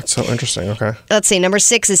 2020. That's so interesting. Okay. Let's see, number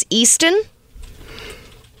 6 is Easton.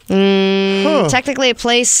 Technically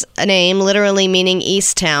a name, literally meaning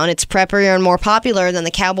East Town. It's preppier and more popular than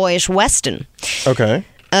the cowboyish Weston. Okay.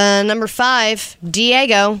 Number 5,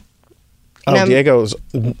 Diego. Oh, Diego's.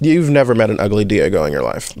 You've never met an ugly Diego in your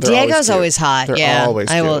life. They're Diego's cute. always hot. They're yeah, always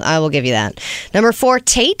cute. I will give you that. Number 4,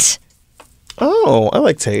 Tate. Oh, I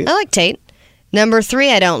like Tate. I like Tate. Number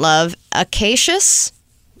 3, I don't love. Acacius.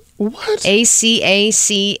 What?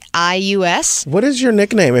 ACACIUS. What is your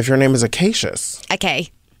nickname if your name is Acacius? Okay.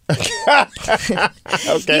 Okay.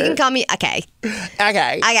 You can call me Okay.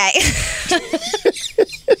 Okay. Okay.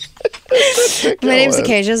 My name's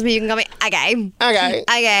Acacius, but you can call me Okay. Okay.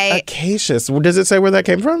 Okay. Acacius. Does it say where that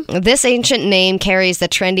came from? This ancient name carries the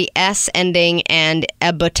trendy S ending and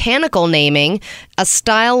a botanical naming, a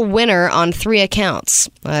style winner on 3 accounts.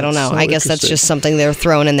 I don't know. So I guess that's interesting. just something they're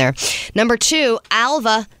throwing in there. Number 2,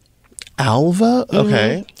 Alva. Alva?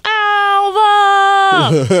 Okay.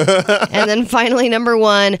 Alva! And then finally, number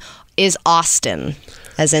 1 is Austin,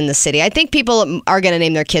 as in the city. I think people are going to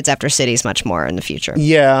name their kids after cities much more in the future.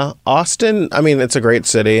 Yeah, Austin. I mean, it's a great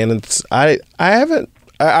city, and it's. I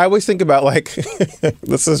always think about like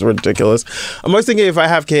this is ridiculous. I'm always thinking if I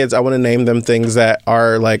have kids, I want to name them things that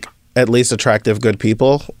are like at least attractive, good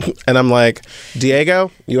people. And I'm like, Diego,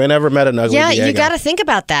 you ain't ever met an ugly Diego. Yeah, you got to think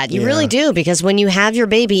about that. You Yeah. really do, because when you have your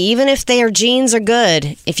baby, even if their genes are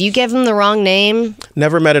good, if you give them the wrong name,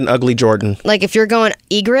 Never met an ugly Jordan. like if you're going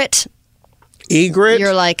Egret, Egret.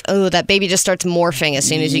 you're like, oh, that baby just starts morphing as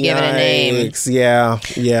soon as you give it a name. Yikes. Yeah,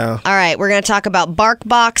 yeah. All right, we're going to talk about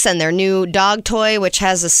BarkBox and their new dog toy, which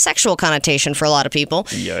has a sexual connotation for a lot of people.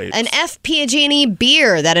 Yikes. An F. Piagini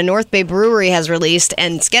beer that a North Bay brewery has released,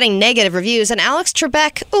 and it's getting negative reviews. And Alex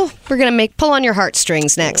Trebek, we're going to pull on your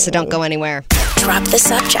heartstrings next, so don't go anywhere. Drop the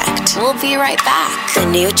subject. We'll be right back. The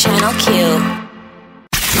new Channel Q.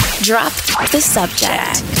 Drop the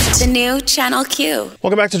subject. The new Channel Q.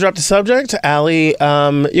 Welcome back to Drop the Subject. Allie,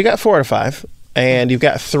 you got 4 out of 5, and you've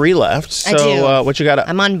got 3 left. So I do. What you got up?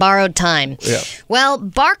 I'm on borrowed time. Yeah. Well,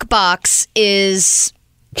 BarkBox is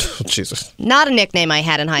Jesus. not a nickname I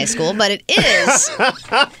had in high school, but it is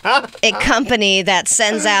a company that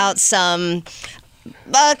sends out some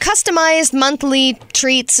customized monthly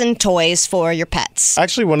treats and toys for your pets.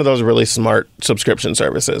 Actually, one of those really smart subscription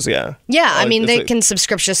services, yeah. Yeah, I mean, it's they like- can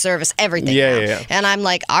subscription service everything Yeah, now. yeah, yeah. And I'm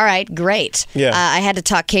like, all right, great. Yeah. I had to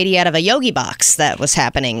talk Katie out of a Yogi box that was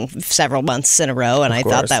happening several months in a row, and I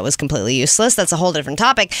thought course. that was completely useless. That's a whole different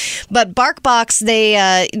topic. But BarkBox,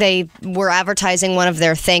 they were advertising one of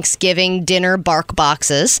their Thanksgiving dinner bark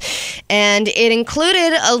boxes, and it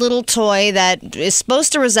included a little toy that is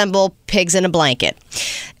supposed to resemble pigs in a blanket.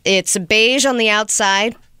 It's beige on the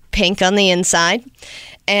outside, pink on the inside.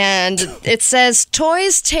 And it says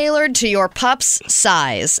toys tailored to your pup's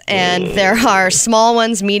size. And there are small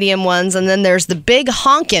ones, medium ones, and then there's the big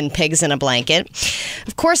honkin' pigs in a blanket.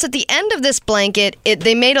 Of course, at the end of this blanket,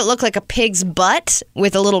 they made it look like a pig's butt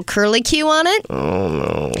with a little curly Q on it. Oh,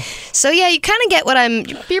 no. So yeah, you kind of get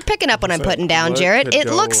you're picking up what I'm putting down, what Jarrett. could It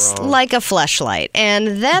go looks wrong? like a fleshlight,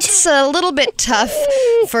 and that's a little bit tough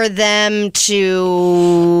for them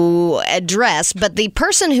to address. But the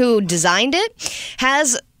person who designed it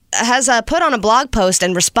has has put on a blog post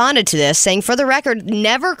and responded to this, saying, "For the record,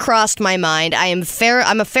 never crossed my mind. I'm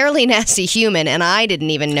a fairly nasty human, and I didn't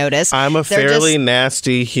even notice. I'm a fairly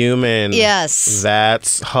nasty human." Yes.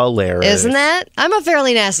 That's hilarious. Isn't that? I'm a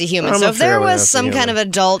fairly nasty human. So if there was some kind of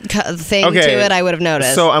adult thing to it, I would have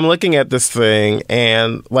noticed. So I'm looking at this thing,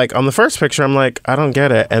 and like on the first picture, I'm like, I don't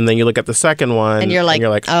get it. And then you look at the second one, and you're like,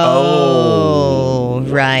 oh,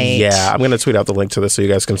 right. Yeah, I'm going to tweet out the link to this so you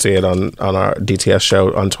guys can see it on our DTS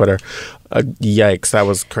show on Twitter. Yikes, that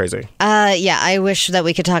was crazy. Yeah, I wish that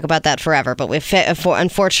we could talk about that forever, but we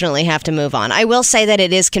unfortunately have to move on. I will say that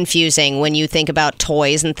it is confusing when you think about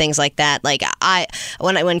toys and things like that. Like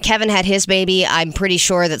when Kevin had his baby, I'm pretty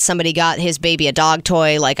sure that somebody got his baby a dog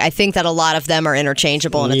toy. Like I think that a lot of them are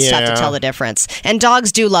interchangeable, and it's tough to tell the difference. And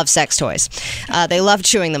dogs do love sex toys. They love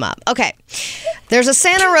chewing them up. Okay. There's a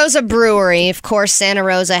Santa Rosa brewery. Of course, Santa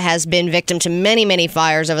Rosa has been victim to many, many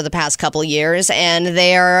fires over the past couple years, and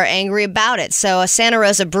they are angry about it. So a Santa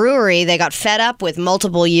Rosa brewery, they got fed up with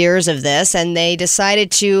multiple years of this, and they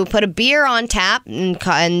decided to put a beer on tap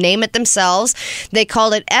and name it themselves. They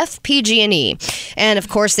called it FPG&E. And of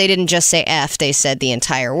course, they didn't just say F, they said the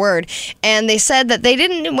entire word. And they said that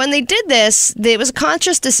when they did this, it was a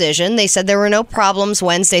conscious decision. They said there were no problems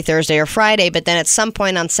Wednesday, Thursday, or Friday, but then at some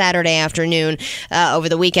point on Saturday afternoon, over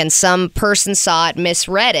the weekend, some person saw it,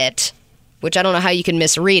 misread it, which I don't know how you can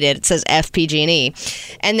misread it. It says FPG&E.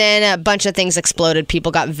 And then a bunch of things exploded.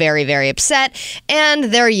 People got very, very upset, and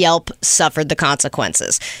their Yelp suffered the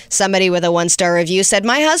consequences. Somebody with a 1-star review said,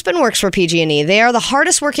 "My husband works for PG&E. They are the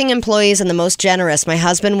hardest working employees and the most generous. My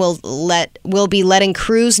husband will be letting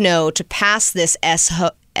crews know to pass this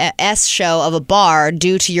S show of a bar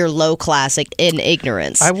due to your low class in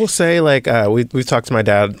ignorance." I will say, like, we've talked to my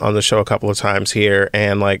dad on the show a couple of times here,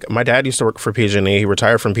 and like my dad used to work for PG&E. He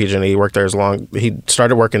retired from PG&E. He worked there he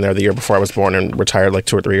started working there the year before I was born and retired like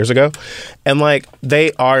 2 or 3 years ago. And like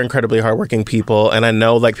they are incredibly hardworking people, and I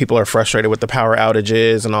know like people are frustrated with the power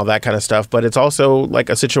outages and all that kind of stuff, but it's also like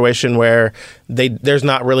a situation where there's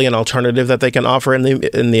not really an alternative that they can offer in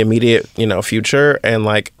the immediate future, and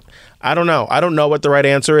like I don't know. I don't know what the right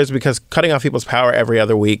answer is, because cutting off people's power every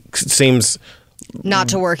other week seems not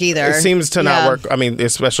to work either. It seems to not work. I mean,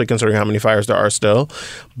 especially considering how many fires there are still.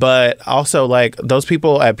 But also, like, those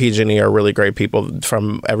people at PG&E are really great people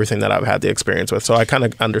from everything that I've had the experience with. So I kind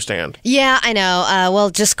of understand. Yeah, I know. Well,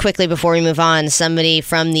 just quickly before we move on, somebody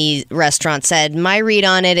from the restaurant said, "My read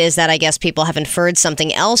on it is that I guess people have inferred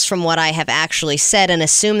something else from what I have actually said and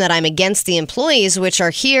assume that I'm against the employees, which are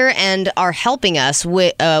here and are helping us,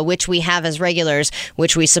 which we have as regulars,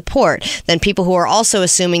 which we support. Then people who are also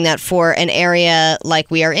assuming that for an area like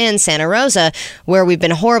we are in, Santa Rosa, where we've been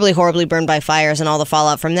horribly, horribly burned by fires and all the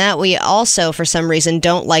fallout from that, we also, for some reason,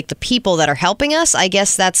 don't like the people that are helping us. I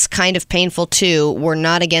guess that's kind of painful, too. We're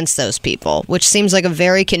not against those people," which seems like a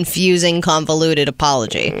very confusing, convoluted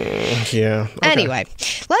apology. Yeah. Okay. Anyway,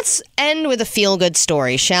 let's end with a feel-good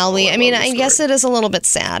story, shall we? I mean, I guess it is a little bit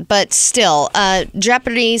sad, but still,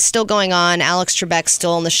 Jeopardy's still going on. Alex Trebek's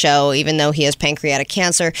still on the show, even though he has pancreatic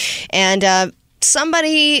cancer. And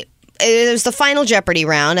it was the final Jeopardy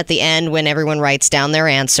round at the end when everyone writes down their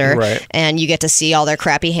answer, right, and you get to see all their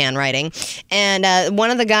crappy handwriting. And one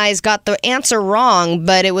of the guys got the answer wrong,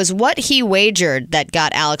 but it was what he wagered that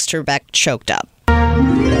got Alex Trebek choked up.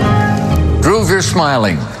 Groove, you're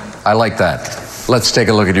smiling. I like that. Let's take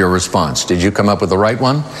a look at your response. Did you come up with the right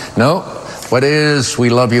one? No? What is "we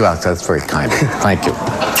love you" out? That's very kind. Thank you.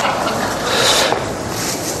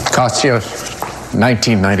 Cost you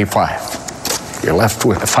 $19.95. You're left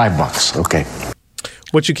with $5. Okay.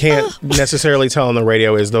 What you can't necessarily tell on the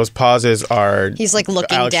radio is those pauses are... He's like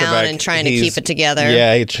looking Alex down Trebek, and trying to keep it together.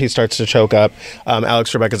 Yeah, he starts to choke up.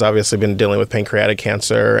 Alex Trebek has obviously been dealing with pancreatic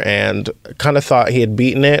cancer and kind of thought he had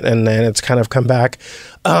beaten it, and then it's kind of come back.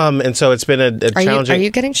 And so it's been a challenging... Are you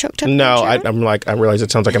getting choked up? No, I realize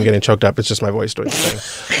it sounds like I'm getting choked up. It's just my voice doing the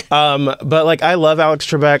thing. But like, I love Alex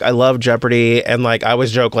Trebek. I love Jeopardy. And like, I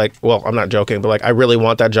always joke like, well, I'm not joking, but like, I really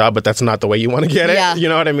want that job, but that's not the way you want to get it. Yeah. You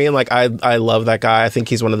know what I mean? Like, I love that guy. I think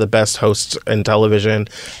he's one of the best hosts in television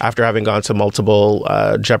after having gone to multiple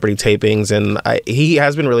Jeopardy tapings. And he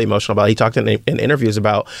has been really emotional about it. He talked in interviews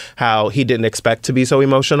about how he didn't expect to be so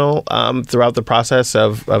emotional throughout the process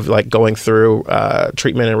of like going through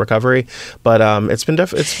treatment and recovery, but it's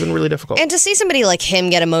been really difficult. And to see somebody like him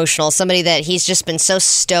get emotional, somebody that he's just been so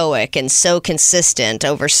stoic and so consistent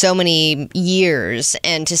over so many years,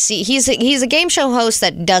 and to see he's a game show host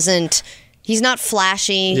that doesn't He's not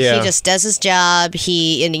flashy. Yeah. He just does his job.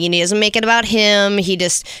 He doesn't make it about him. He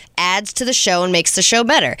just adds to the show and makes the show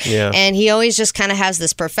better. Yeah. And he always just kind of has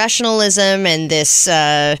this professionalism and this,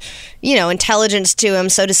 intelligence to him.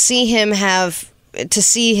 So to see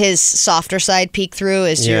his softer side peek through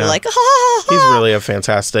is you're Yeah. like, ah. He's really a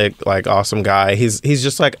fantastic, like, awesome guy. He's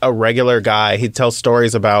just like a regular guy. He tells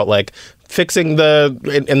stories about like fixing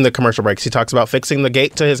in the commercial breaks. He talks about fixing the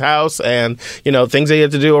gate to his house and things that he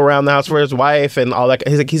had to do around the house for his wife and all that.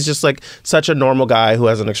 He's just like such a normal guy who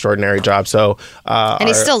has an extraordinary job. So and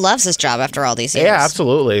he still loves his job after all these years. yeah,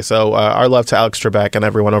 absolutely. So our love to Alex Trebek and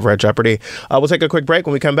everyone over at Jeopardy. We'll take a quick break.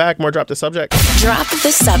 When we come back, more Drop the Subject. Drop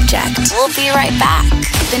the Subject. We'll be right back.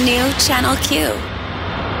 The new Channel Q.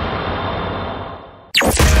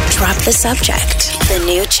 Drop the Subject. The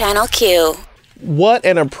new Channel Q. What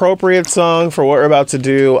an appropriate song for what we're about to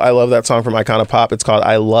do. I love that song from Icona Pop. It's called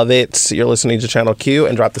I Love It. You're listening to Channel Q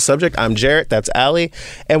and Drop the Subject. I'm Jarrett. That's Allie.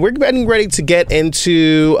 And we're getting ready to get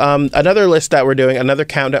into another list that we're doing, another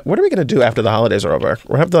countdown. What are we going to do after the holidays are over?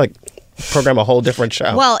 We'll have to program a whole different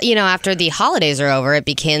show. Well, after the holidays are over, it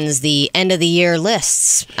begins the end of the year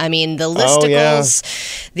lists. I mean, the listicles.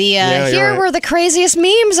 Here were the craziest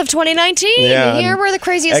memes of 2019. Yeah, here were the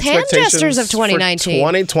craziest hand gestures of 2019.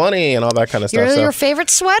 2020 and all that kind of stuff. Your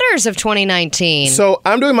favorite sweaters of 2019. So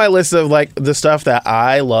I'm doing my list of like the stuff that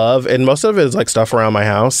I love, and most of it is like stuff around my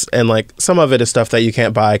house, and like some of it is stuff that you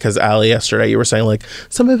can't buy because Allie, yesterday you were saying like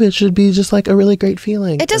some of it should be just like a really great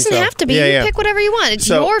feeling. It doesn't have to be. You pick whatever you want. It's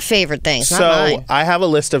your favorite things, not mine. I have a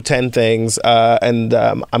list of 10 things, and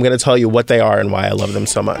I'm going to tell you what they are and why I love them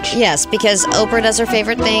so much. Yes, because Oprah does her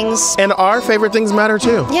favorite things. And our favorite things matter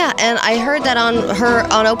too. Yeah, and I heard that on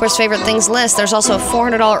Oprah's favorite things list, there's also a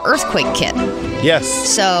 $400 earthquake kit. Yes.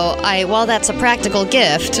 So while that's a practical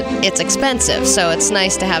gift, it's expensive. So it's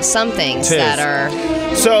nice to have some things that are.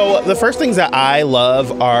 So the first things that I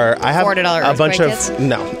love are I have $400 a bunch of kits?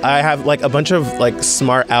 I have like a bunch of like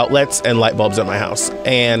smart outlets and light bulbs in my house,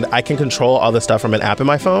 and I can control all this stuff from an app in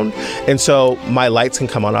my phone, and so my lights can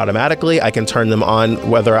come on automatically. I can turn them on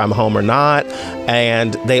whether I'm home or not,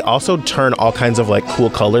 and they also turn all kinds of like cool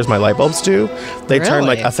colors. My light bulbs do. They turn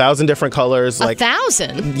like 1,000 different colors. Like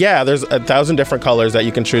 1,000? Yeah, there's 1,000 different colors that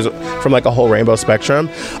you can choose from, like a whole rainbow spectrum,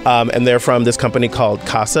 and they're from this company called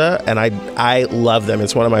Casa, and I love them.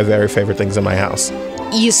 It's one of my very favorite things in my house.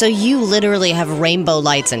 So you literally have rainbow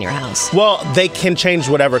lights in your house? Well, they can change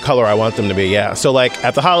whatever color I want them to be, yeah. So like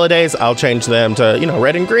at the holidays, I'll change them to,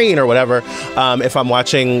 red and green or whatever. If I'm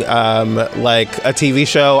watching like a TV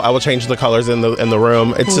show, I will change the colors in the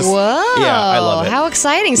room. It's just, whoa. Yeah, I love it. How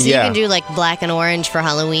exciting. So you can do like black and orange for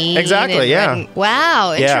Halloween. Exactly, yeah.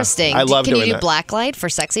 Wow, interesting. I love doing that. Can you do black light for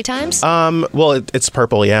sexy times? Well, it's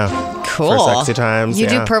purple, yeah. Cool. For sexy times, You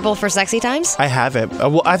do purple for sexy times? I haven't.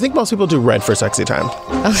 Well, I think most people do red for sexy time.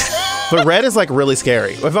 But red is like really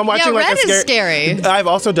scary. If I'm watching like red is scary. I've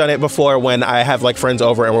also done it before when I have like friends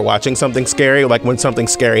over and we're watching something scary. Like when something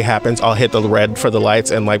scary happens, I'll hit the red for the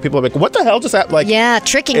lights, and like people are like, "What the hell just happened?" Like, yeah,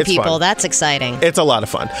 tricking people. Fun. That's exciting. It's a lot of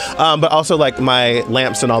fun. But also like my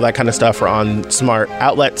lamps and all that kind of stuff are on smart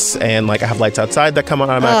outlets, and like I have lights outside that come on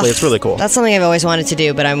automatically. It's really cool. That's something I've always wanted to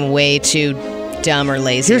do, but I'm way too dumb or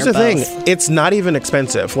lazy. Here's or the both. thing: it's not even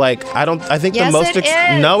expensive. Like I think Yes, the most. it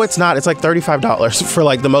is. No, it's not. It's like $35 for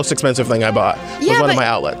like the most expensive thing I bought. Was one of my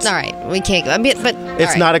outlets. All right, we can't. But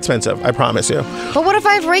It's not expensive. I promise you. But what if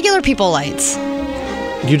I have regular people lights?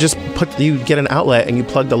 You just you get an outlet and you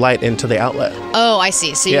plug the light into the outlet. Oh, I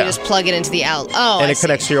see. So you just plug it into the outlet. Oh, and it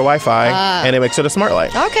connects to your Wi-Fi, and it makes it a smart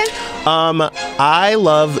light. Okay. I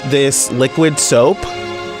love this liquid soap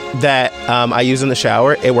that I use in the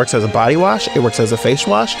shower. It works as a body wash. It works as a face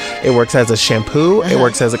wash. It works as a shampoo. It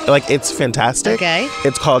works as it's fantastic. Okay.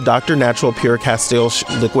 It's called Dr. Natural Pure Castile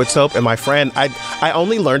liquid soap. And my friend, I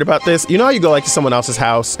only learned about this. You know how you go like to someone else's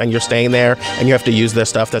house and you're staying there and you have to use their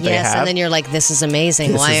stuff that they have? Yes, and then you're like, this is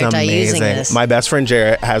amazing. This Why is aren't I using this? My best friend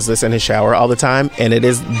Jarrett has this in his shower all the time, and it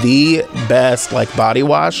is the best like body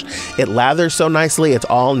wash. It lathers so nicely. It's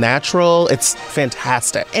all natural. It's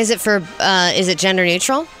fantastic. Is it gender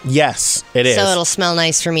neutral? Yes, it is. So it'll smell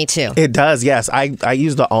nice for me too. It does, yes. I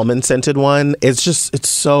use the almond scented one. It's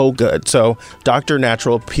so good. So Dr.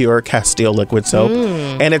 Natural Pure Castile liquid soap.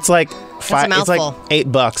 And it's like $5. It's like mouthful.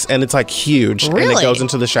 $8, and it's like huge, and Really? it goes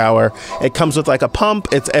into the shower. It comes with like a pump.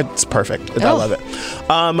 It's perfect. I Oh. love it.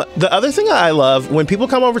 The other thing I love when people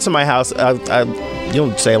come over to my house,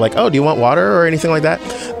 you'll say like, "Oh, do you want water or anything like that?"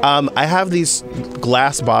 I have these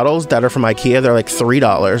glass bottles that are from IKEA. They're like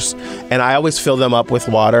 $3, and I always fill them up with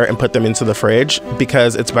water and put them into the fridge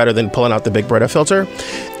because it's better than pulling out the big Brita filter.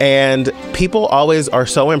 And people always are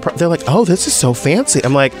so impressed. They're like, "Oh, this is so fancy."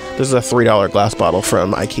 I'm like, "This is a $3 glass bottle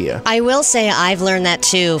from IKEA." I will say I've learned that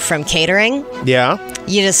too from catering. Yeah,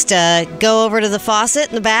 You just go over to the faucet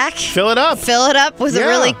in the back, fill it up. fill it up with a Yeah.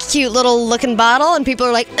 really cute little looking bottle, and people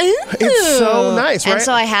are like, "Ooh." It's so nice, right? And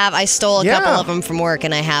so I stole a Yeah. couple of them from work,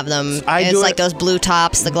 and I have them. I It's do like it- those blue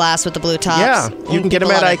tops, the glass with the blue tops. Yeah, you can get them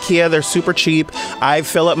People at love it. IKEA. They're super cheap. I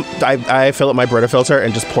fill up my Brita filter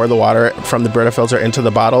and just pour the water from the Brita filter into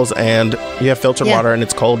the bottles, and you have filtered Yeah. water, and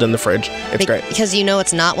it's cold in the fridge. It's great. Because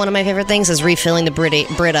it's not one of my favorite things is refilling the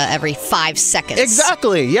Brita every 5 seconds.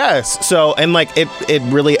 Exactly. Yes. So, and like it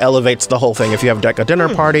really elevates the whole thing. If you have like a dinner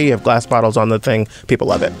party, you have glass bottles on the thing. People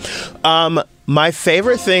love it. My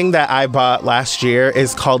favorite thing that I bought last year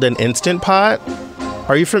is called an Instant Pot.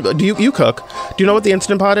 Are you from? Do you cook? Do you know what the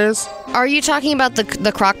Instant Pot is? Are you talking about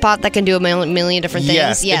the crock pot that can do a million different things?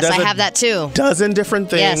 Yes, it does I a have that too. Dozen different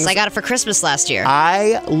things. Yes, I got it for Christmas last year.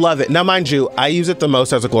 I love it. Now, mind you, I use it the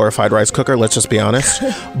most as a glorified rice cooker, let's just be honest.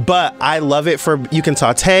 But I love it for, you can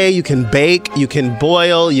saute, you can bake, you can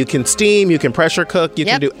boil, you can steam, you can pressure cook, you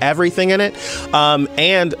can Yep. do everything in it.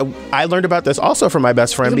 And I learned about this also from my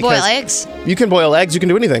best friend You can because boil eggs. you can boil eggs, you can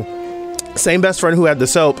do anything. Same best friend who had the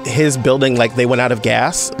soap, his building, like they went out of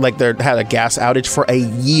gas. Like they had a gas outage for a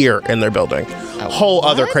year in their building. Whole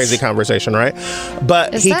other what? crazy conversation, right?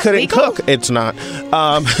 But Is he that couldn't legal? cook. It's not.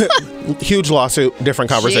 Huge lawsuit, different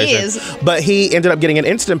conversation. Jeez. But he ended up getting an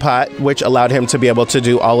Instant Pot, which allowed him to be able to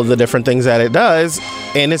do all of the different things that it does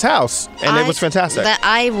in his house. And it was fantastic.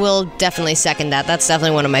 I will definitely second that. That's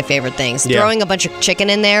definitely one of my favorite things. Yeah. Throwing a bunch of chicken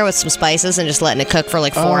in there with some spices and just letting it cook for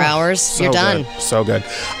like 4 hours. So You're done. good. So good.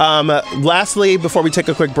 Lastly, before we take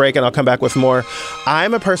a quick break, and I'll come back with more,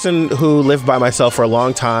 I'm a person who lived by myself for a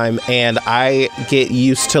long time, and I get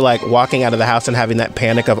used to like walking out of the house and having that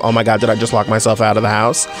panic of, oh my God, did I just lock myself out of the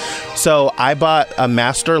house? So I bought a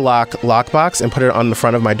master lockbox and put it on the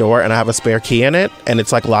front of my door, and I have a spare key in it, and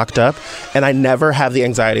it's like locked up, and I never have the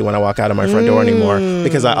anxiety when I walk out of my front door anymore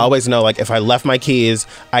because I always know like if I left my keys,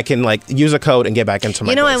 I can like use a code and get back into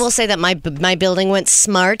my You know, place. I will say that my building went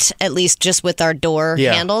smart, at least just with our door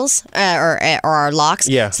Yeah. handles or our locks.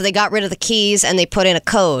 Yeah. So they got rid of the keys and they put in a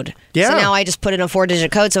code. Yeah. So now I just put in a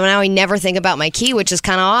 4-digit code. So now I never think about my key, which is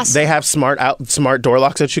kind of awesome. They have smart door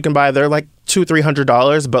locks that you can buy. They're like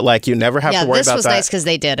 $200-$300, but like you never have yeah, to worry this about was that. nice because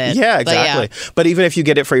they did it. Yeah, But exactly. But even if you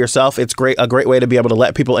get it for yourself, it's a great way to be able to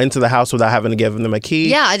let people into the house without having to give them a key.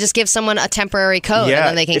 Yeah, I just give someone a temporary code Yeah, and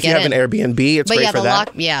then they can if get you have in. an Airbnb, it's But great yeah, for the that.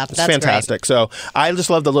 lock- yeah, it's that's great. fantastic. So I just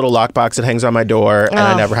love the little lockbox that hangs on my door, and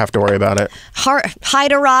I never have to worry about it.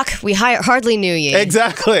 Hide a rock. We hardly knew you.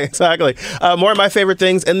 Exactly. More of my favorite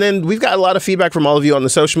things, and then we've got a lot of feedback from all of you on the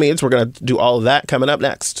social medias. We're going to do all of that coming up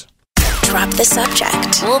next. Drop the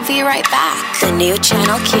subject. We'll be right back. The new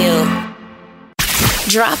Channel Q.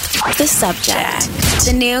 Drop the subject.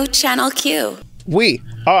 The new Channel Q. We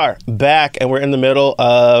are back, and we're in the middle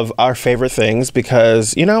of our favorite things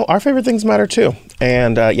because, you know, our favorite things matter too.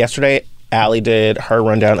 And yesterday, Allie did her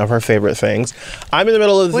rundown of her favorite things. I'm in the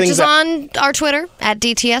middle of the Which things is that... on our Twitter at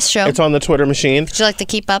DTS Show. It's on the Twitter machine. Would you like to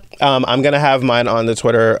keep up? I'm going to have mine on the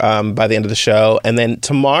Twitter by the end of the show. And then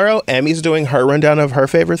tomorrow, Emmy's doing her rundown of her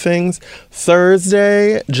favorite things.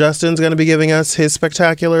 Thursday, Justin's going to be giving us his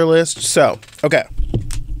spectacular list. So, okay.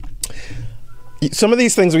 Some of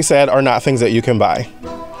these things we said are not things that you can buy.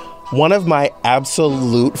 One of my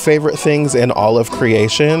absolute favorite things in all of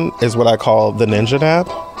creation is what I call the ninja nap.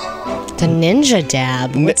 The Ninja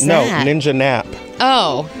Dab. What's that? Ninja nap.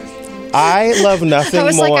 Oh. I love nothing I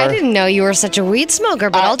was more. like, I didn't know you were such a weed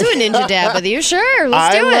smoker, but I'll do a Ninja Dab with you. Sure,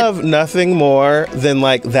 let's do it. I love nothing more than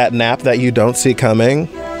like that nap that you don't see coming.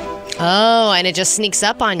 Oh, and it just sneaks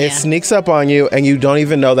up on you. It sneaks up on you, and you don't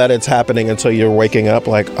even know that it's happening until you're waking up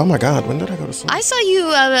like, oh my God, when did I go to sleep? I saw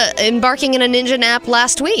you embarking in a ninja nap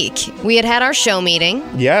last week. We had our show meeting.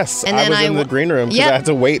 Yes, And I then was I in the w- green room because Yep. I had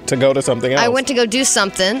to wait to go to something else. I went to go do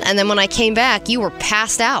something, and then when I came back, you were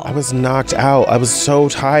passed out. I was knocked out. I was so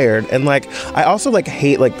tired, and like I also like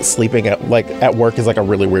hate like sleeping at work is like a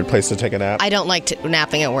really weird place to take a nap. I don't like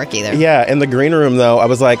napping at work either. Yeah, in the green room though, I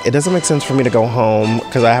was like, it doesn't make sense for me to go home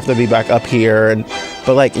because I have to be back up here.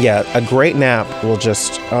 But like, yeah, a great nap will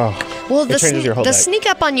just, Well, it changes your whole the day. sneak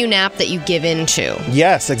up on you nap that you give into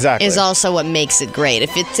Yes, exactly. is also what makes it great.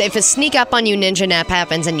 If a sneak up on you ninja nap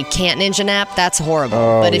happens and you can't ninja nap, that's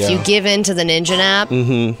horrible. But if you give in to the ninja nap,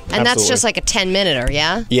 and that's just like a 10-minuter,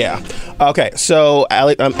 yeah? Yeah. Okay, so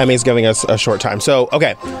Emmy's giving us a short time. So,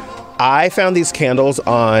 okay. I found these candles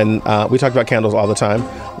on, we talk about candles all the time.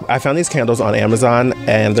 I found these candles on Amazon,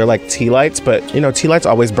 and they're like tea lights, but tea lights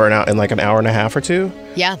always burn out in like an hour and a half or two.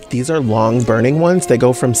 Yeah. These are long burning ones. They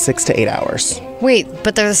go from 6 to 8 hours. Wait,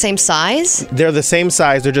 but they're the same size? They're the same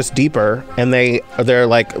size. They're just deeper, and they're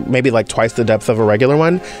like maybe like twice the depth of a regular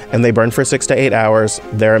one, and they burn for 6 to 8 hours.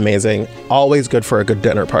 They're amazing. Always good for a good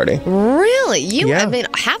dinner party. Really? Yeah. I mean,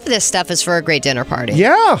 half of this stuff is for a great dinner party.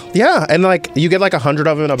 Yeah. And like you get like 100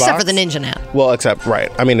 of them in a box. Except for the ninja nap. Well,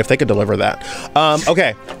 right. I mean, if they could deliver that.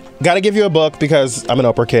 Okay. Got to give you a book because I'm an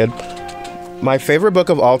Oprah kid. My favorite book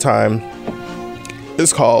of all time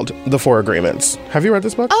is called The Four Agreements. Have you read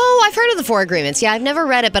this book? Oh, I've heard of The Four Agreements. Yeah, I've never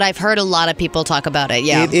read it, but I've heard a lot of people talk about it.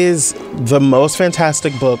 Yeah. It is the most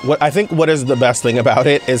fantastic book. What is the best thing about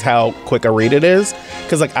it is how quick a read it is.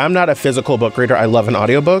 Because like I'm not a physical book reader. I love an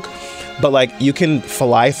audiobook. But like you can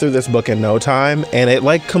fly through this book in no time, and it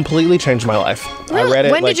like completely changed my life. Really? I read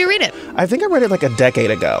it. When did you read it? I think I read it like a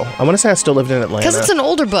decade ago. I want to say I still lived in Atlanta. Because it's an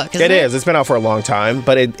older book, isn't it? It is. It's been out for a long time,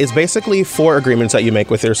 but it's basically 4 agreements that you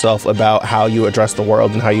make with yourself about how you address the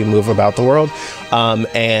world and how you move about the world,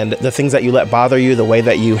 and the things that you let bother you, the way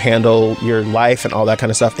that you handle your life, and all that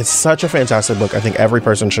kind of stuff. It's such a fantastic book. I think every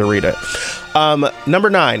person should read it.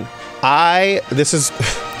 Number 9. This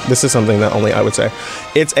is something that only I would say.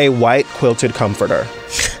 It's a white quilted comforter.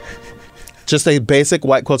 Just a basic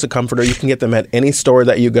white quilted comforter. You can get them at any store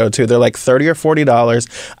that you go to. They're like $30 or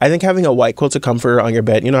 $40. I think having a white quilted comforter on your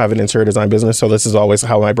bed, I have an interior design business, so this is always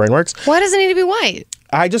how my brain works. Why does it need to be white?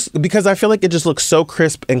 Because I feel like it just looks so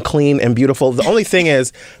crisp and clean and beautiful. The only thing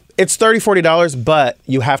is, it's $30, $40, but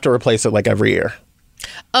you have to replace it like every year.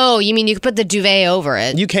 Oh, you mean you could put the duvet over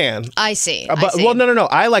it? You can. I see. Well, no.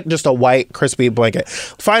 I like just a white, crispy blanket.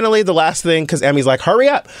 Finally, the last thing, because Emmy's like, hurry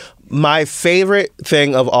up. My favorite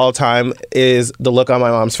thing of all time is the look on my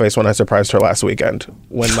mom's face when I surprised her last weekend.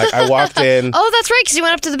 When I walked in. Oh, that's right, because you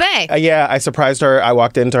went up to the Bay. Yeah, I surprised her. I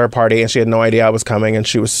walked into her party, and she had no idea I was coming, and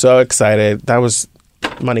she was so excited.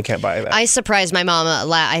 Money can't buy that. I surprised my mom,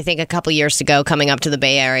 I think, a couple years ago coming up to the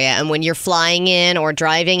Bay Area. And when you're flying in or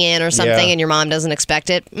driving in or something and your mom doesn't expect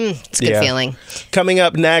it, it's a good feeling. Coming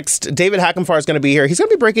up next, David Hackenfar is going to be here. He's going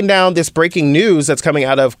to be breaking down this breaking news that's coming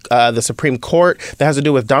out of the Supreme Court that has to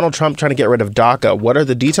do with Donald Trump trying to get rid of DACA. What are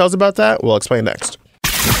the details about that? We'll explain next.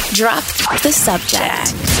 Drop the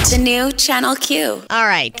subject. The new Channel Q. All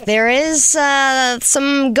right. There is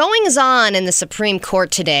some goings-on in the Supreme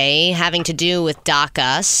Court today having to do with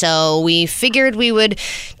DACA, so we figured we would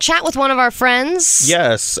chat with one of our friends.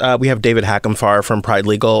 Yes. We have David Hackenfar from Pride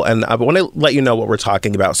Legal, and I want to let you know what we're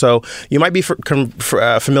talking about. So you might be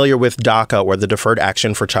familiar with DACA, or the Deferred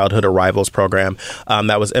Action for Childhood Arrivals program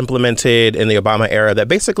that was implemented in the Obama era that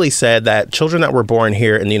basically said that children that were born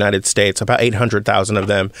here in the United States, about 800,000 of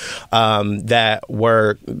them,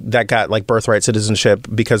 that got like birthright citizenship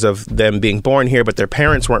because of them being born here, but their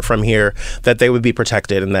parents weren't from here, that they would be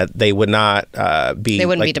protected and that they would not be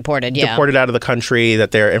deported. Deported out of the country, that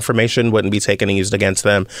their information wouldn't be taken and used against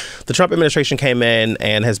them. The Trump administration came in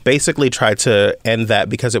and has basically tried to end that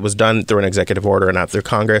because it was done through an executive order and not through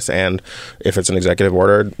Congress. And if it's an executive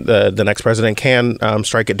order, the next president can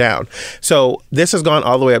strike it down. So this has gone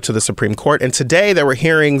all the way up to the Supreme Court. And today there were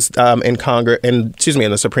hearings in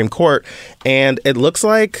the Supreme Court, and it looks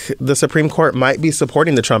like the Supreme Court might be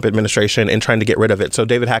supporting the Trump administration in trying to get rid of it. So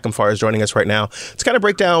David Hackenfar is joining us right now to kind of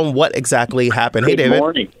break down what exactly happened. Hey, David.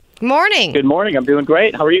 Morning. Good morning. I'm doing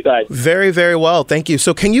great. How are you guys? Very, very well. Thank you.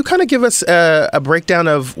 So can you kind of give us a breakdown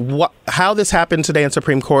of how this happened today in the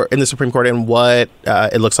Supreme Court, and what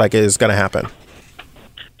it looks like is going to happen?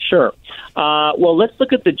 Sure. Well, let's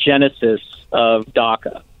look at the genesis of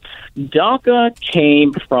DACA. DACA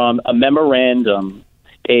came from a memorandum,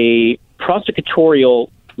 a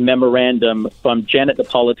prosecutorial memorandum from Janet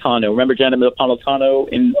Napolitano. Remember Janet Napolitano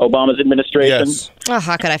in Obama's administration? Yes. Oh,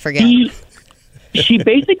 how could I forget? She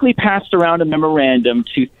basically passed around a memorandum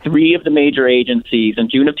to 3 of the major agencies in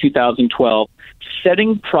June of 2012,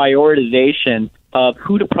 setting prioritization of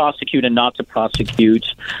who to prosecute and not to prosecute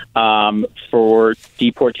for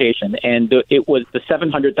deportation. And it was the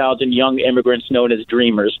 700,000 young immigrants known as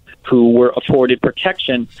Dreamers who were afforded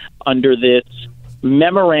protection under this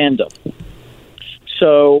memorandum.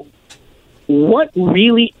 So what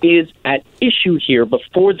really is at issue here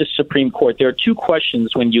before the Supreme Court? There are 2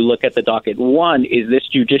 questions when you look at the docket. 1, is this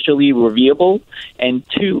judicially reviewable? And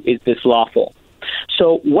 2, is this lawful?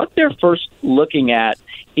 So what they're first looking at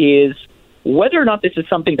is whether or not this is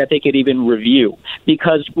something that they could even review,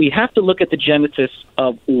 because we have to look at the genesis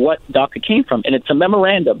of what DACA came from, and it's a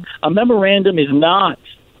memorandum. A memorandum is not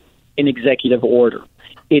an executive order.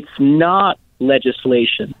 It's not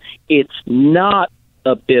legislation. It's not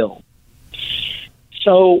a bill.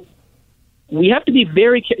 So we have to be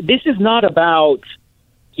very careful. This is not about,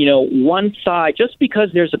 one side. Just because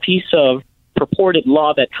there's a piece of purported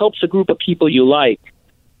law that helps a group of people you like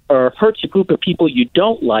or hurts a group of people you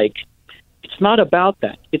don't like, it's not about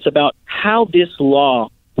that. It's about how this law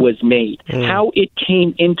was made, how it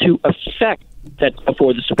came into effect. That's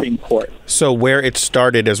before the Supreme Court. So where it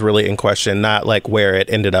started is really in question, not like where it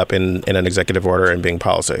ended up in an executive order and being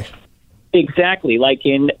policy. Exactly. Like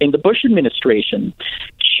in the Bush administration,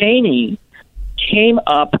 Cheney came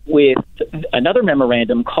up with another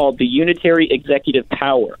memorandum called the Unitary Executive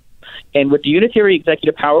Power. And what the Unitary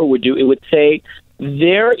Executive Power would do, it would say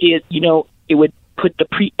there is, it would put the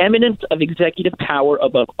preeminence of executive power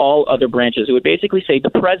above all other branches. It would basically say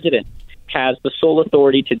the president has the sole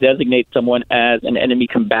authority to designate someone as an enemy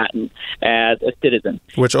combatant, as a citizen.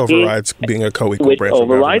 Which overrides being a co-equal which branch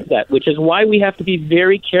overrides of government. that, which is why we have to be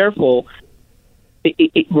very careful.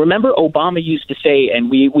 Remember, Obama used to say, and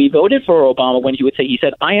we voted for Obama when he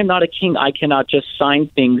said, I am not a king. I cannot just sign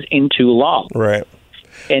things into law. Right.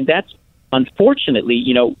 And that's, unfortunately,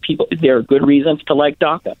 people, there are good reasons to like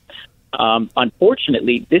DACA.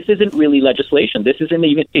 Unfortunately, this isn't really legislation. This isn't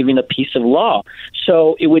even a piece of law.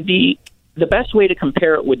 So it would be, the best way to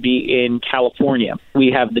compare it would be in California.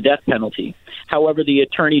 We have the death penalty. However, the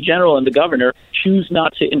attorney general and the governor choose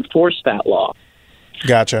not to enforce that law.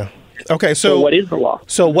 Gotcha. Okay, so what is the law?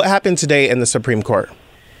 So what happened today in the Supreme Court?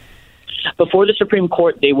 Before the Supreme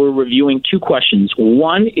Court, they were reviewing two questions.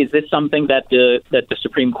 One, is this something that the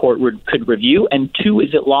Supreme Court could review? And two,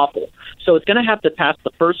 is it lawful? So it's going to have to pass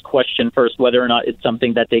the first question first, whether or not it's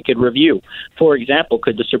something that they could review. For example,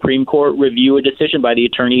 could the Supreme Court review a decision by the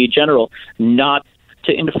Attorney General not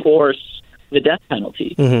to enforce the death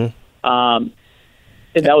penalty? Mm-hmm.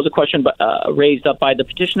 And that was a question raised up by the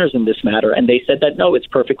petitioners in this matter, and they said that, no, it's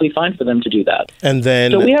perfectly fine for them to do that. And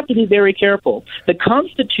then, so we have to be very careful. The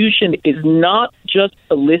Constitution is not just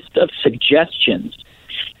a list of suggestions.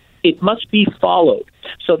 It must be followed.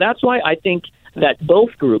 So that's why I think that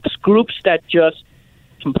both groups that just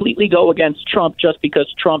completely go against Trump just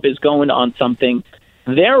because Trump is going on something,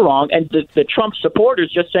 they're wrong. And the Trump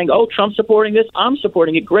supporters just saying, oh, Trump's supporting this, I'm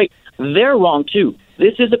supporting it, great. They're wrong, too.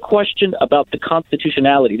 This is a question about the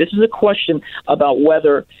constitutionality. This is a question about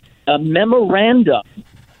whether a memorandum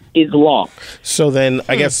is law. So then,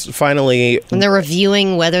 I guess, finally... And they're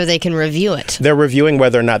reviewing whether they can review it. They're reviewing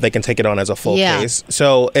whether or not they can take it on as a full case.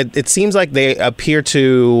 So it seems like they appear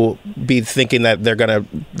to be thinking that they're going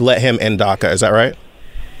to let him end DACA. Is that right?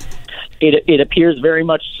 It appears very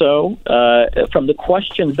much so. From the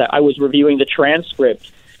questions that I was reviewing the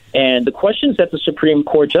transcript, and the questions that the Supreme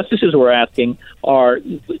Court justices were asking are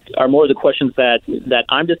more the questions that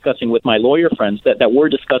I'm discussing with my lawyer friends, that we're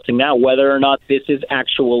discussing now, whether or not this is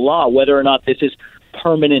actual law, whether or not this is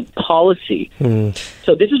permanent policy.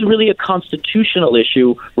 So this is really a constitutional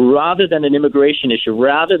issue rather than an immigration issue,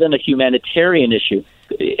 rather than a humanitarian issue.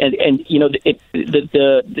 And you know,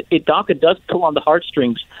 DACA does pull on the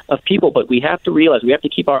heartstrings of people, but we have to realize, we have to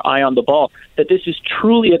keep our eye on the ball, that this is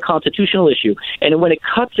truly a constitutional issue. And when it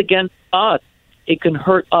cuts against us, it can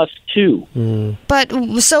hurt us too. But how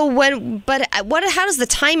does the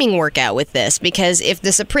timing work out with this? Because if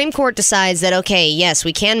the Supreme Court decides that, okay, yes,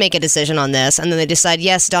 we can make a decision on this, and then they decide,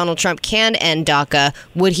 yes, Donald Trump can end DACA,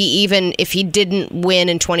 would he even, if he didn't win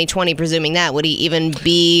in 2020, presuming that, would he even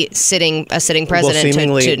be a sitting president? Well,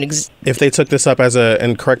 seemingly, if they took this up as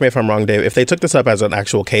and correct me if I'm wrong, Dave, if they took this up as an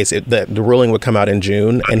actual case, the ruling would come out in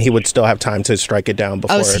June, and he would still have time to strike it down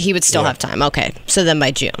before. Oh, so he would still have time. Okay, so then by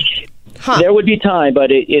June. There would be time,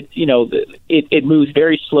 but it moves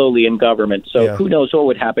very slowly in government. So who knows what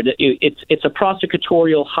would happen? It's a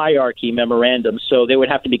prosecutorial hierarchy memorandum, so they would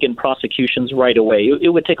have to begin prosecutions right away. It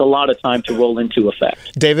would take a lot of time to roll into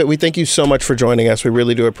effect. David, we thank you so much for joining us. We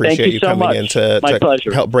really do appreciate you so coming much. in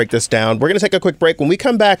to help break this down. We're going to take a quick break. When we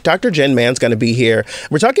come back, Dr. Jen Mann's going to be here.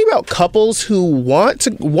 We're talking about couples who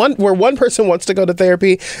where one person wants to go to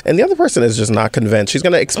therapy and the other person is just not convinced. She's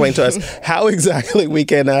going to explain to us how exactly we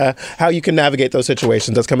can how you can navigate those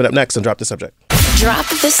situations. That's coming up next on Drop the Subject. Drop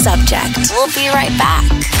the Subject. We'll be right back.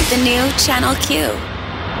 The new Channel Q.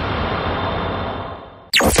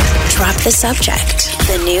 Drop the Subject.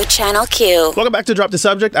 The new Channel Q. Welcome back to Drop the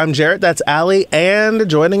Subject. I'm Jarrett. That's Allie. And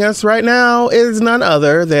joining us right now is none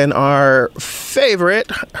other than our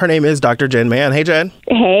favorite. Her name is Dr. Jen Mann. Hey, Jen.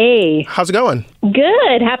 Hey. How's it going?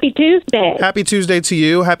 Good. Happy Tuesday. Happy Tuesday to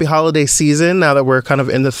you. Happy holiday season now that we're kind of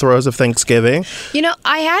in the throes of Thanksgiving. You know,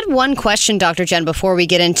 I had one question, Dr. Jen, before we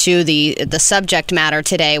get into the subject matter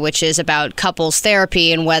today, which is about couples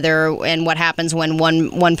therapy and what happens when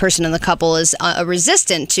one person in the couple is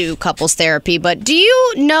resistant to couples therapy. But do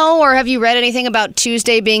you know or have you read anything about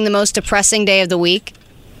Tuesday being the most depressing day of the week?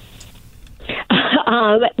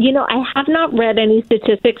 I have not read any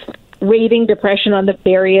statistics rating depression on the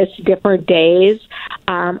various different days.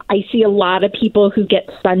 I see a lot of people who get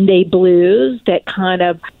Sunday blues that kind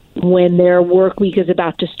of, when their work week is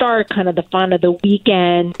about to start, kind of the fun of the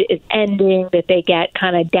weekend is ending, that they get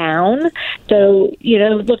kind of down. So,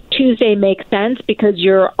 look, Tuesday makes sense because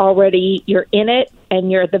you're in it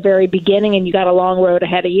and you're at the very beginning and you got a long road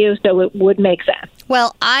ahead of you. So it would make sense.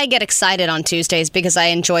 Well, I get excited on Tuesdays because I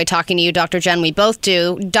enjoy talking to you, Dr. Jen. We both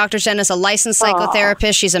do. Dr. Jen is a licensed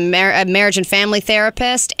psychotherapist. She's a marriage and family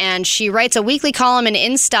therapist, and she writes a weekly column in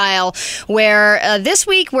InStyle where this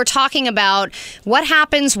week we're talking about what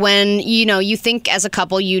happens when, you think as a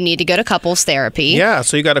couple you need to go to couples therapy. Yeah,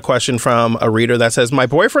 so you got a question from a reader that says, my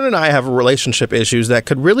boyfriend and I have relationship issues that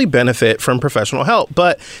could really benefit from professional help,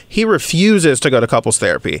 but he refuses to go to couples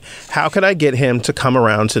therapy. How can I get him to come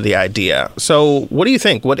around to the idea? So what do you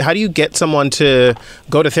think? How do you get someone to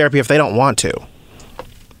go to therapy if they don't want to?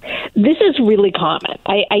 This is really common.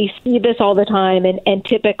 I see this all the time, and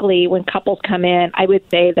typically when couples come in, I would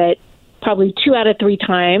say that probably 2 out of 3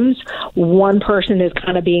 times, one person is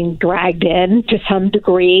kind of being dragged in to some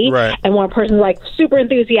degree, right, and one person's like super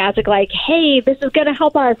enthusiastic, like, hey, this is going to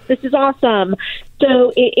help us. This is awesome.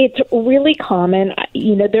 So it's really common.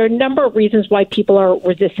 There are a number of reasons why people are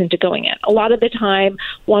resistant to going in. A lot of the time,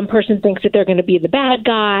 one person thinks that they're going to be the bad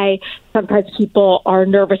guy. Sometimes people are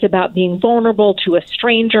nervous about being vulnerable to a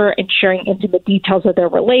stranger and sharing intimate details of their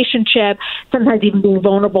relationship. Sometimes even being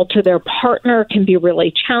vulnerable to their partner can be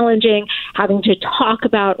really challenging. Having to talk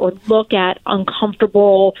about or look at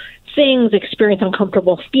uncomfortable things, experience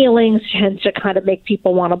uncomfortable feelings, tends to kind of make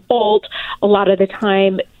people want to bolt. A lot of the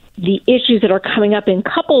time, the issues that are coming up in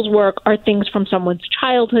couples work are things from someone's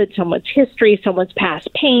childhood, someone's history, someone's past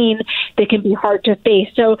pain that can be hard to face.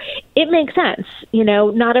 So it makes sense.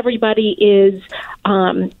 Not everybody is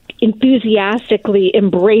enthusiastically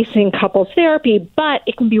embracing couples therapy, but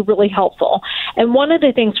it can be really helpful. And one of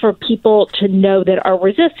the things for people to know that are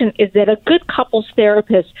resistant is that a good couples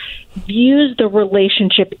therapist views the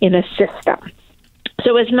relationship in a system.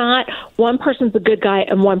 So it's not one person's a good guy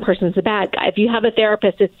and one person's a bad guy. If you have a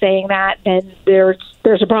therapist that's saying that, then there's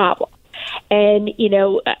a problem. And,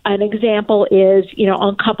 an example is,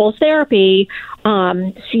 on couples therapy,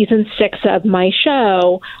 season 6 of my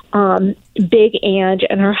show, Big Ange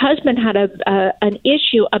and her husband had an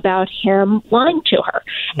issue about him lying to her.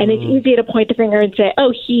 And it's easy to point the finger and say,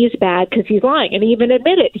 oh, he's bad because he's lying. And he even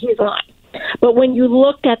admitted he's lying. But when you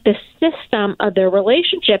looked at the system of their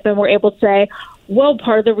relationship and were able to say, well,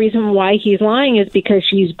 part of the reason why he's lying is because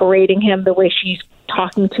she's berating him the way she's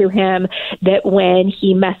talking to him, that when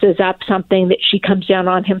he messes up something that she comes down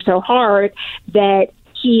on him so hard that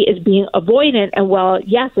he is being avoidant. And well,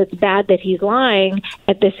 yes, it's bad that he's lying.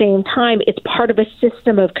 At the same time, it's part of a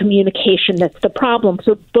system of communication that's the problem.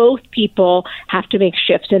 So both people have to make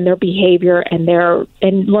shifts in their behavior and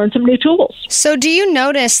learn some new tools. So do you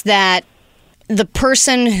notice that the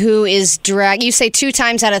person who is you say 2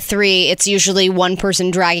 times out of 3, it's usually one person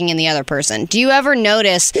dragging in the other person. Do you ever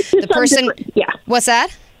notice the person? Degree, yeah. What's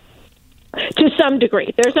that? To some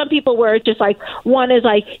degree. There's some people where it's just like one is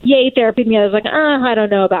like, yay, therapy, and the other's like, I don't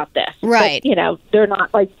know about this. Right. But, they're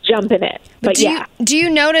not like jumping in. But do you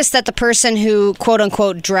notice that the person who quote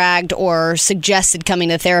unquote dragged or suggested coming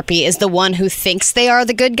to therapy is the one who thinks they are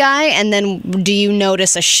the good guy? And then do you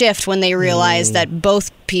notice a shift when they realize that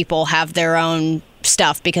both people have their own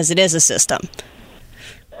stuff because it is a system?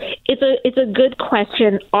 It's a good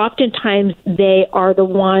question. Oftentimes, they are the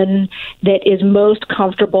one that is most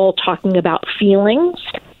comfortable talking about feelings.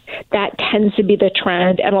 That tends to be the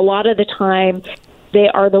trend. And a lot of the time, they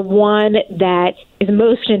are the one that is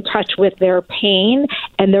most in touch with their pain,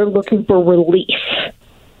 and they're looking for relief.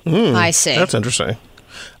 I see. That's interesting.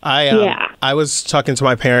 I was talking to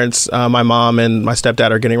my parents. My mom and my stepdad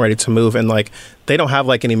are getting ready to move, and they don't have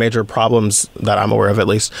any major problems that I'm aware of, at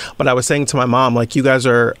least. But I was saying to my mom, you guys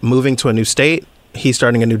are moving to a new state. He's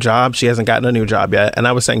starting a new job. She hasn't gotten a new job yet. And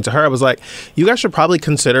I was saying to her, I was like, you guys should probably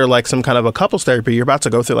consider some kind of a couples therapy. You're about to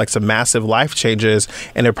go through some massive life changes,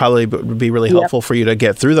 and it probably would be really helpful for you to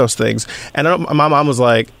get through those things. And my mom was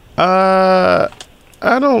like,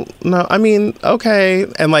 I don't know. I mean, okay.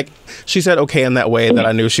 And like, she said okay in that way that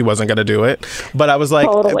I knew she wasn't going to do it. But I was like,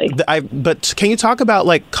 Totally. But can you talk about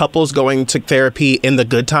like couples going to therapy in the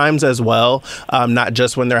good times as well? Not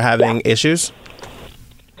just when they're having issues?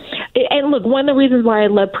 And look, one of the reasons why I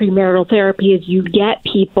love premarital therapy is you get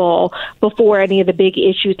people before any of the big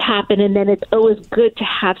issues happen, and then it's always good to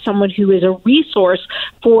have someone who is a resource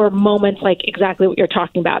for moments like exactly what you're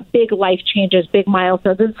talking about, big life changes, big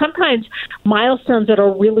milestones. And sometimes milestones that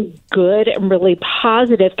are really good and really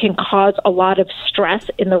positive can cause a lot of stress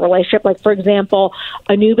in the relationship. Like, for example,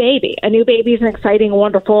 a new baby. A new baby is an exciting,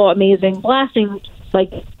 wonderful, amazing blessing. Like,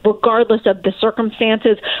 regardless of the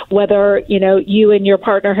circumstances, whether, you and your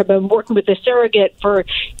partner have been working with a surrogate for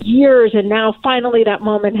years and now finally that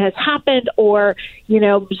moment has happened, or,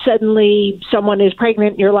 suddenly someone is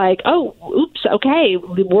pregnant and you're like, oh, oops, okay,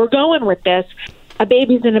 we're going with this. A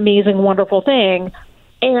baby's an amazing, wonderful thing.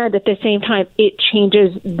 And at the same time, it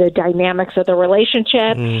changes the dynamics of the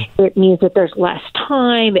relationship. It means that there's less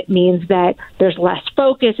time. It means that there's less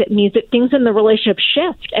focus. It means that things in the relationship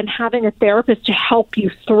shift. And having a therapist to help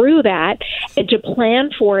you through that and to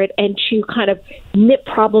plan for it and to kind of nip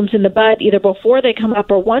problems in the bud either before they come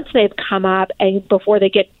up or once they've come up and before they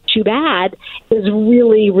get too bad is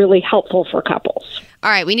really, really helpful for couples. All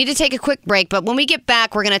right, we need to take a quick break, but when we get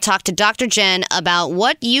back, we're going to talk to Dr. Jen about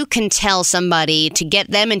what you can tell somebody to get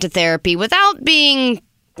them into therapy without being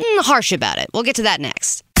harsh about it. We'll get to that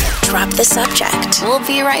next. Drop the subject. We'll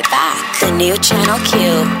be right back. The new Channel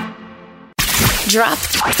Q. Drop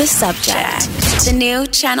the subject. The new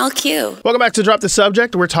Channel Q. Welcome back to Drop the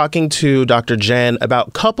Subject. We're talking to Dr. Jen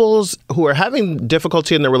about couples who are having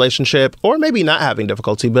difficulty in their relationship, or maybe not having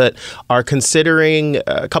difficulty, but are considering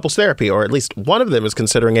couples therapy, or at least one of them is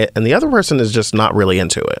considering it, and the other person is just not really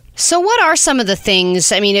into it. So what are some of the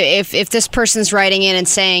things, I mean, if this person's writing in and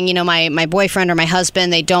saying, my boyfriend or my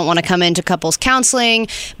husband, they don't want to come into couples counseling,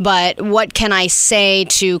 but what can I say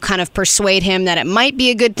to kind of persuade him that it might be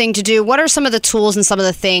a good thing to do? What are some of the tools and some of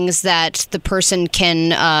the things that the person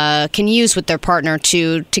can use with their partner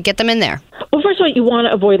to get them in there? Well, first of all, you want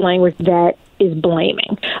to avoid language that is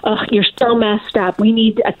blaming. You're so messed up. We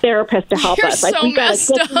need a therapist to help us. Like, we got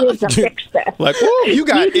to get you to fix this. Like, oh, you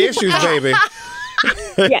got issues, baby.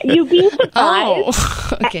 Yeah, you'd be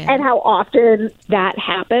surprised at how often that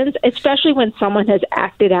happens, especially when someone has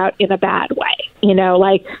acted out in a bad way.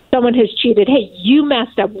 Like someone has cheated. Hey, you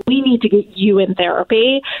messed up. We need to get you in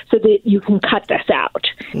therapy so that you can cut this out.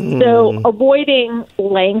 So avoiding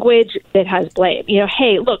language that has blame.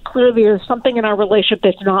 Hey, look, clearly there's something in our relationship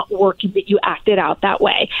that's not working that you acted out that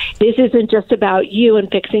way. This isn't just about you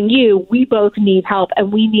and fixing you. We both need help,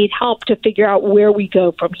 and we need help to figure out where we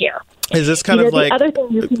go from here. Is this kind of like, other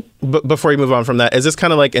thing you can, before you move on from that, is this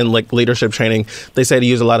kind of like in like leadership training, they say to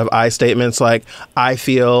use a lot of I statements like, I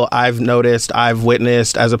feel, I've noticed, I've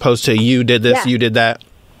witnessed, as opposed to you did this, you did that?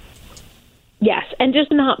 Yes, and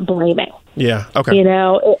just not blaming. Yeah, okay.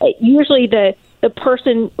 Usually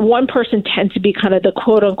one person tends to be kind of the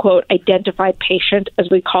quote unquote identified patient, as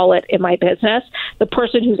we call it in my business, the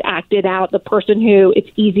person who's acted out, the person who it's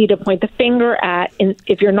easy to point the finger at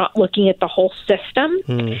if you're not looking at the whole system.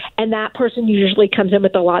 And that person usually comes in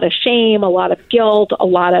with a lot of shame, a lot of guilt, a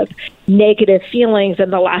lot of negative feelings.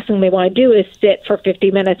 And the last thing they want to do is sit for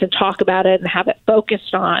 50 minutes and talk about it and have it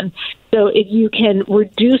focused on. So if you can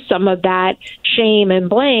reduce some of that shame and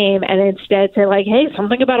blame and instead say like, hey,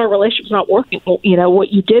 something about our relationship's not working.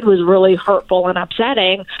 What you did was really hurtful and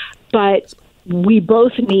upsetting, but we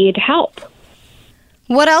both need help.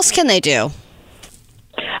 What else can they do?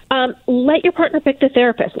 Let your partner pick the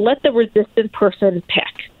therapist. Let the resistant person pick.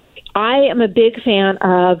 I am a big fan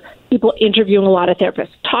of people interviewing a lot of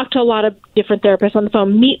therapists. Talk to a lot of different therapists on the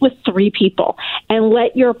phone. Meet with 3 people and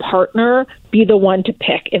let your partner be the one to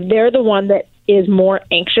pick. If they're the one that is more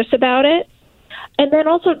anxious about it, and then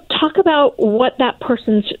also talk about what that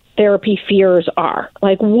person's therapy fears are.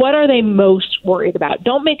 Like, what are they most worried about?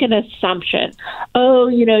 Don't make an assumption. Oh,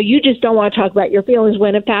 you just don't want to talk about your feelings,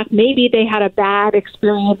 when in fact, maybe they had a bad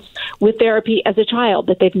experience with therapy as a child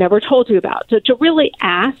that they've never told you about. So to really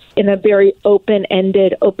ask in a very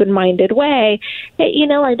open-ended, open-minded way, hey,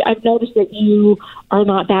 I've noticed that you are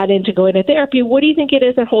not that into going to therapy. What do you think it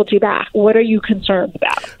is that holds you back? What are you concerned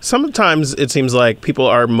about? Sometimes it seems like people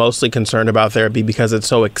are mostly concerned about therapy because it's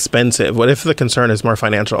so expensive. What if the concern is more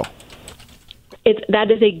financial? That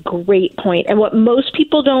is a great point. And what most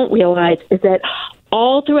people don't realize is that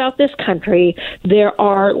all throughout this country, there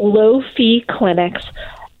are low-fee clinics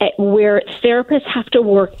where therapists have to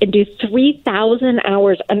work and do 3,000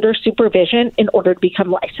 hours under supervision in order to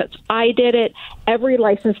become licensed. I did it. Every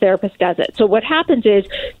licensed therapist does it. So what happens is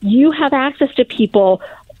you have access to people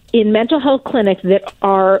in mental health clinics that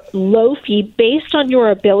are low fee based on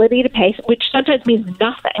your ability to pay, which sometimes means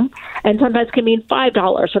nothing, and sometimes can mean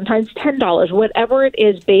 $5, sometimes $10, whatever it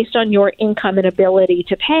is based on your income and ability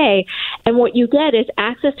to pay. And what you get is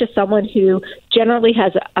access to someone who generally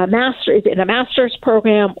has a master's in a master's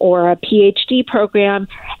program or a PhD program,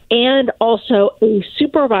 and also a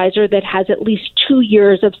supervisor that has at least 2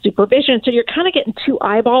 years of supervision. So you're kind of getting two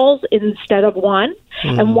eyeballs instead of one.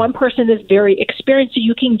 And one person is very experienced, so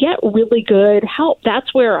you can get really good help.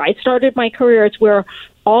 That's where I started my career. It's where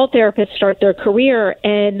all therapists start their career.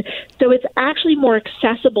 And so it's actually more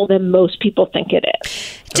accessible than most people think it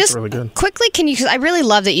is. Just really good. Quickly, because I really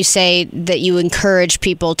love that you say that you encourage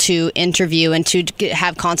people to interview and to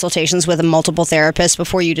have consultations with a multiple therapists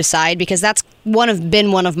before you decide, because that's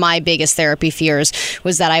been one of my biggest therapy fears,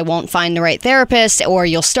 was that I won't find the right therapist, or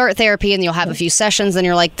you'll start therapy and you'll have a few sessions and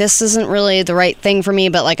you're like, this isn't really the right thing for me,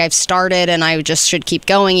 but like I've started and I just should keep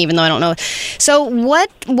going even though I don't know. So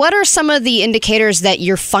what are some of the indicators that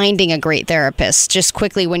you're finding a great therapist? Just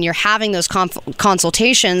quickly, when you're having those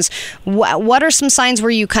consultations, what are some signs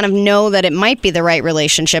where you kind of know that it might be the right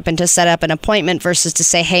relationship and to set up an appointment versus to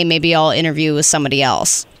say, hey, maybe I'll interview with somebody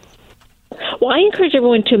else? Well, I encourage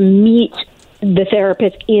everyone to meet the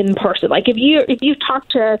therapist in person. Like if you talk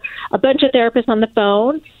to a bunch of therapists on the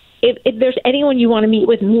phone, if there's anyone you want to meet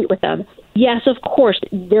with them. Yes, of course,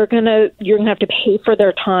 you're gonna have to pay for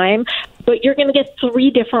their time, but you're gonna get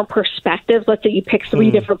three different perspectives. Let's say you pick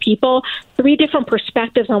three different people, three different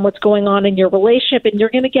perspectives on what's going on in your relationship, and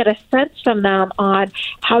you're gonna get a sense from them on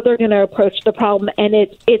how they're gonna approach the problem, and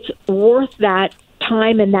it's worth that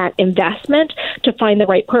time and that investment to find the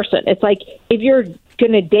right person. It's like if you're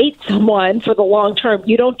gonna date someone for the long term,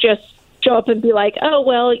 you don't just show up and be like, oh,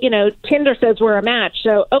 well, Tinder says we're a match,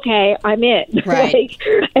 so okay, I'm in. Right.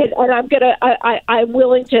 and I'm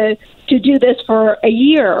willing to do this for a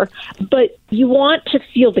year. But you want to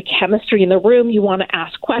feel the chemistry in the room. You want to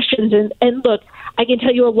ask questions. And look, I can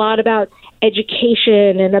tell you a lot about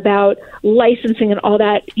education and about licensing and all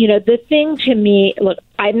that. The thing to me, look,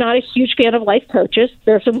 I'm not a huge fan of life coaches.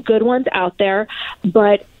 There are some good ones out there,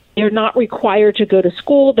 but they're not required to go to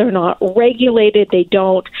school. They're not regulated. They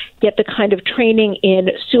don't get the kind of training in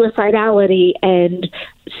suicidality and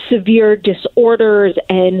severe disorders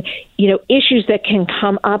and, issues that can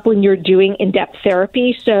come up when you're doing in-depth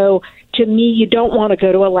therapy. So to me, you don't want to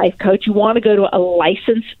go to a life coach. You want to go to a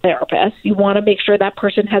licensed therapist. You want to make sure that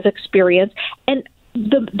person has experience. And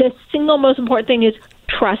the single most important thing is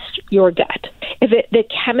trust your gut. If the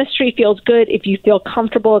chemistry feels good, if you feel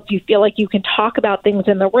comfortable, if you feel like you can talk about things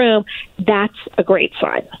in the room, that's a great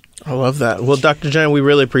sign. I love that. Well, Dr. Jen, we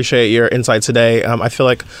really appreciate your insight today. I feel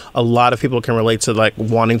like a lot of people can relate to like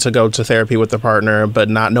wanting to go to therapy with their partner, but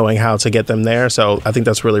not knowing how to get them there. So I think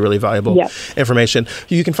that's really, really valuable information.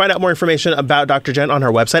 You can find out more information about Dr. Jen on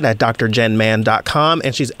her website at drjenman.com.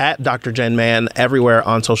 And she's at Dr. Jen Man everywhere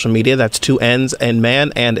on social media. That's 2 N's in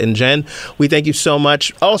man and in Jen. We thank you so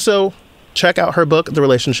much. Also, check out her book, The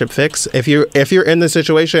Relationship Fix. If you're in this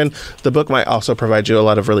situation, the book might also provide you a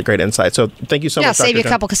lot of really great insight. So thank you so much, Dr. Save you Jen.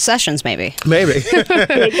 a couple of sessions, maybe. Maybe.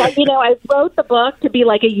 I wrote the book to be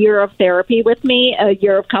like a year of therapy with me, a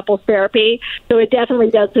year of couples therapy. So it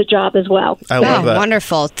definitely does the job as well. I love that.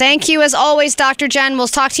 Wonderful. Thank you as always, Dr. Jen. We'll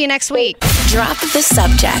talk to you next week. Drop the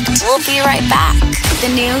subject. We'll be right back. The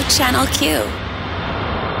new Channel Q.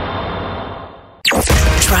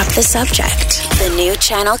 Drop the subject. The new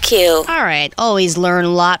Channel Q. All right. Always learn a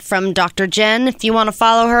lot from Dr. Jen. If you want to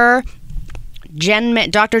follow her,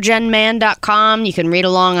 drjenman.com. You can read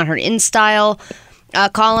along on her InStyle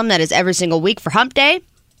column that is every single week for Hump Day.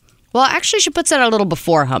 Well, actually, she puts that a little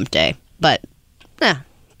before Hump Day, but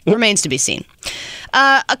remains to be seen.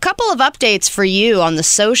 A couple of updates for you on the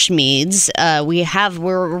social meds.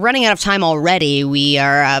 We're running out of time already. We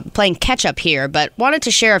are playing catch up here, but wanted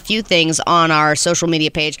to share a few things on our social media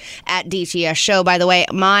page at DTS Show. By the way,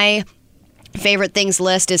 my favorite things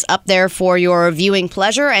list is up there for your viewing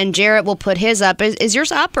pleasure, and Jarrett will put his up. Is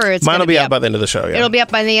yours up, or it's Mine will be up by the end of the show? Yeah, it'll be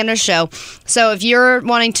up by the end of the show. So if you're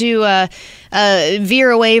wanting to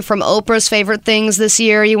veer away from Oprah's favorite things this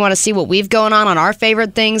year, you want to see what we've going on our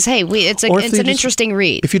favorite things. Hey, it's an interesting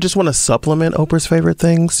read. If you just want to supplement Oprah's favorite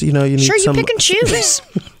things, you need sure, some. You pick and choose.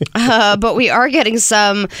 But we are getting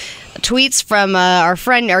some tweets from our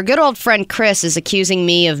good old friend Chris is accusing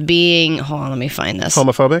me of being. Hold on, let me find this.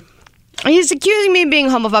 Homophobic? He's accusing me of being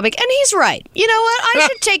homophobic, and he's right. You know what? I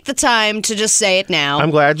should take the time to just say it now.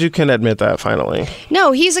 I'm glad you can admit that finally.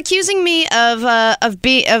 No, he's accusing me of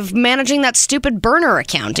managing that stupid burner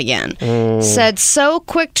account again. Said so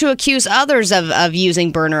quick to accuse others of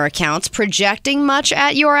using burner accounts, projecting much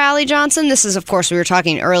at your Allie Johnson. This is, of course, we were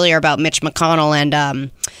talking earlier about Mitch McConnell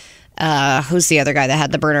and who's the other guy that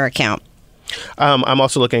had the burner account? I'm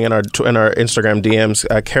also looking in our Instagram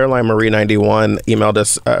DMs. Caroline Marie 91 emailed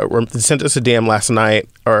us, sent us a DM last night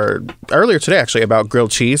or earlier today actually about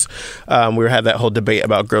grilled cheese. We had that whole debate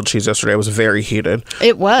about grilled cheese yesterday. It was very heated.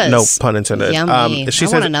 It was. No pun intended. Yummy. She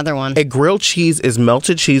want another one. A grilled cheese is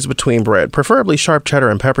melted cheese between bread, preferably sharp cheddar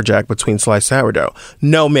and pepper jack between sliced sourdough.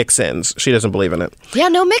 No mix-ins. She doesn't believe in it. Yeah,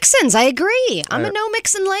 no mix-ins. I agree. I'm a no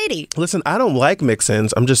mix-in lady. Listen, I don't like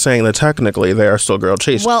mix-ins. I'm just saying that technically they are still grilled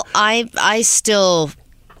cheese. Well, I still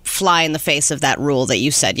fly in the face of that rule that you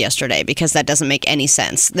said yesterday because that doesn't make any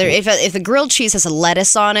sense. If the grilled cheese has a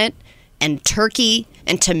lettuce on it and turkey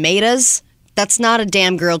and tomatoes, that's not a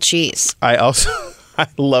damn grilled cheese. I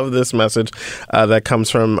love this message that comes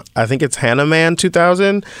from, I think it's Hannah Man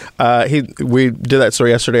 2000. We did that story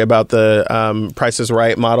yesterday about the Price is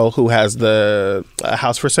Right model who has the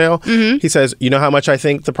house for sale. Mm-hmm. He says, you know how much I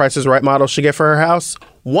think the Price is Right model should get for her house?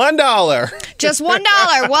 $1. Just $1.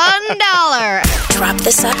 $1. Drop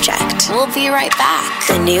the subject. We'll be right back.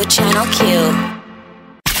 The new Channel Q.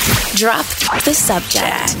 Drop the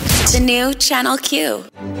subject. The new Channel Q.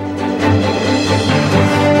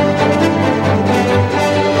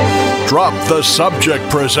 Drop the Subject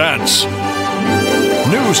presents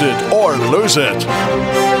News It or Lose It.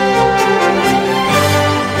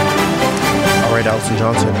 All right, Allison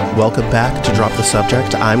Johnson, welcome back to Drop the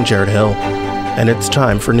Subject. I'm Jared Hill, and it's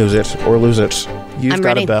time for News It or Lose It. You've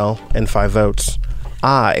got a bell and 5 votes.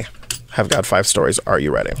 I have got 5 stories. Are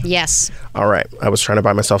you ready? Yes. All right. I was trying to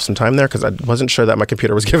buy myself some time there because I wasn't sure that my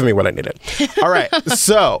computer was giving me what I needed. All right.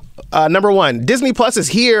 So, number 1, Disney Plus is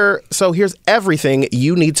here. So here's everything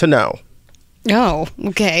you need to know. Oh,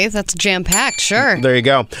 okay. That's jam-packed. Sure. There you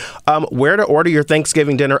go. Where to order your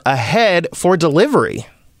Thanksgiving dinner ahead for delivery.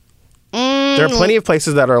 There are plenty of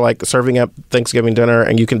places that are like serving up Thanksgiving dinner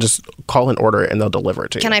and you can just call and order it and they'll deliver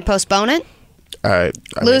it to you. Can I postpone it?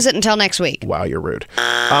 Lose it until next week. Wow, you're rude.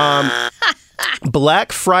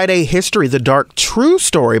 Black Friday history, the dark true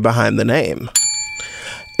story behind the name.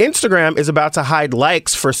 Instagram is about to hide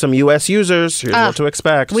likes for some U.S. users. Here's what to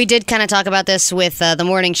expect. We did kind of talk about this with the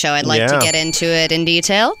morning show. I'd like to get into it in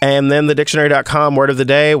detail. And then the dictionary.com word of the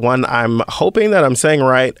day, one I'm hoping that I'm saying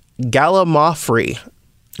right, gallimaufry.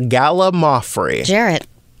 Gallimaufry. Jarrett,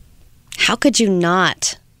 how could you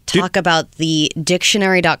not talk about the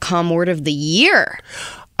dictionary.com word of the year?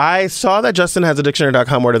 I saw that Justin has a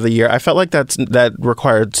dictionary.com word of the year. I felt like that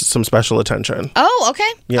required some special attention. Oh, okay.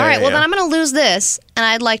 Yeah, all right. yeah, well, then I'm going to lose this, and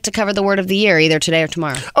I'd like to cover the word of the year either today or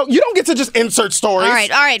tomorrow. Oh, you don't get to just insert stories. All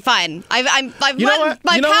right, fine. My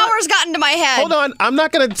power's gotten to my head. Hold on. I'm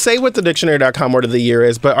not going to say what the dictionary.com word of the year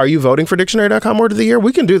is, but are you voting for dictionary.com word of the year?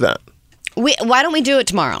 We can do that. Why don't we do it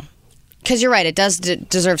tomorrow? Because you're right, it does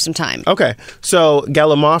deserve some time. Okay, so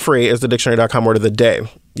gallimaufry is the dictionary.com word of the day.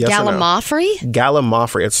 Yes Gallimaufry? Or no?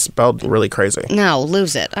 Gallimaufry. It's spelled really crazy. No,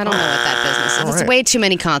 lose it. I don't know what that business is. It's way too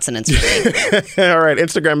many consonants for me. All right,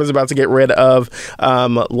 Instagram is about to get rid of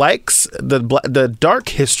likes, the dark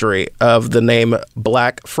history of the name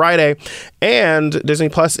Black Friday, and Disney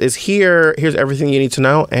Plus is here. Here's everything you need to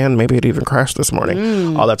know, and maybe it even crashed this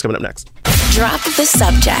morning. All that's coming up next. Drop the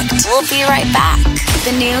subject. We'll be right back.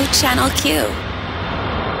 The new Channel Q.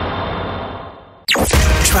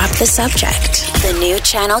 Drop the subject. The new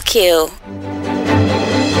Channel Q.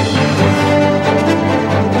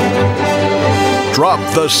 Drop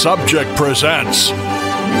the Subject presents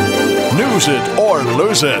News It or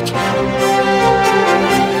Lose It.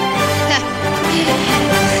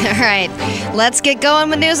 All right, let's get going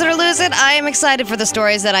with News It or Lose It. I am excited for the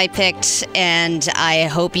stories that I picked, and I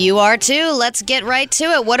hope you are too. Let's get right to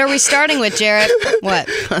it. What are we starting with, Jarrett? What?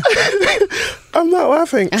 I'm not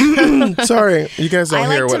laughing. Sorry, you guys don't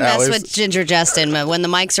hear what Allie's... I like to mess with Ginger Justin. When the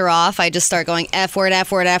mics are off, I just start going F word, F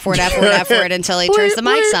word, F word, F word, F word until he turns the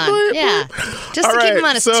mics on. Yeah, just to keep him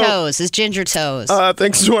on his toes, his ginger toes.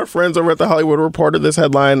 Thanks to our friends over at The Hollywood Reporter, this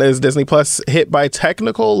headline is Disney Plus hit by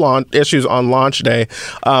technical issues on launch day,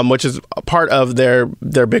 which is part of their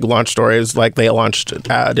big launch stories. Like they launched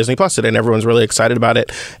Disney Plus today, and everyone's really excited about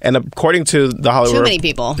it. And according to the Hollywood, too many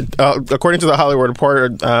people. According to the Hollywood Reporter,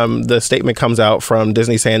 the statement comes out from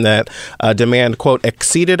Disney saying that demand, quote,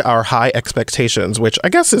 exceeded our high expectations, which I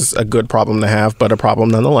guess is a good problem to have, but a problem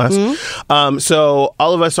nonetheless. Mm-hmm. So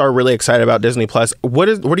all of us are really excited about Disney Plus. What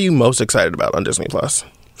are you most excited about on Disney Plus?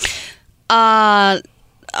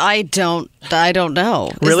 I don't know.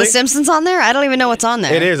 Really? Is The Simpsons on there? I don't even know what's on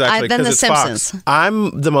there. It is actually Then because The it's Simpsons. Fox.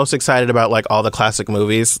 I'm the most excited about like all the classic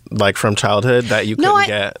movies like from childhood that you couldn't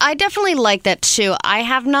get. I definitely like that too. I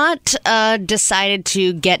have not decided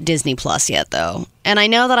to get Disney Plus yet, though. And I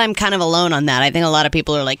know that I'm kind of alone on that. I think a lot of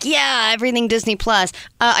people are like, yeah, everything Disney Plus.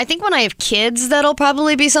 I think when I have kids, that'll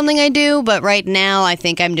probably be something I do. But right now, I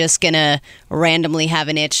think I'm just going to randomly have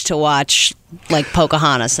an itch to watch like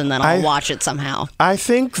Pocahontas, and then I'll watch it somehow. I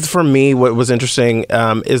think for me, what was interesting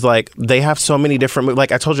is like they have so many different movies.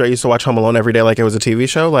 Like I told you, I used to watch Home Alone every day like it was a TV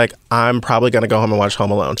show. Like I'm probably going to go home and watch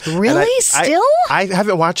Home Alone. Really? Still? I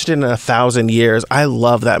haven't watched it in 1,000 years. I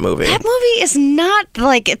love that movie. That movie is not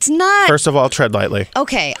like, it's not. First of all, tread lightly.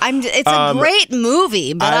 Okay, it's a great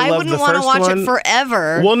movie, but I love wouldn't the want to first watch one. it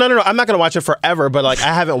forever. Well, no. I'm not going to watch it forever, but like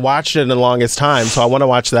I haven't watched it in the longest time, so I want to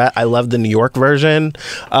watch that. I love the New York version,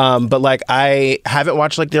 but like I haven't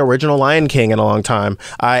watched like the original Lion King in a long time.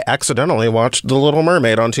 I accidentally watched The Little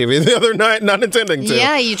Mermaid on TV the other night, not intending to.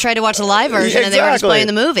 Yeah, you tried to watch the live version and they were just playing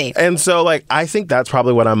the movie. And so like I think that's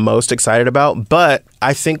probably what I'm most excited about. But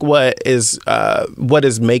I think what is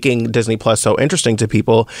making Disney Plus so interesting to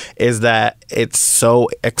people is that it's so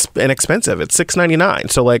inexpensive. It's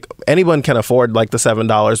 $6.99. So like anyone can afford like the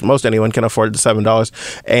 $7. Most anyone can afford the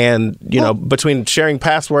 $7. And you know, between sharing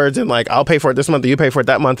passwords and like I'll pay for it this month, you pay for it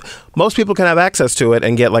that month, most people can have access to it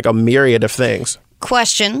and get like a myriad of things.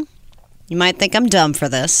 Question. You might think I'm dumb for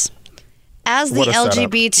this. As the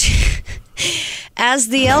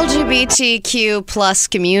LGBTQ plus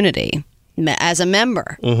community, as a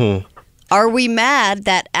member, are we mad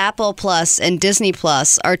that Apple Plus and Disney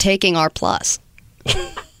Plus are taking our plus?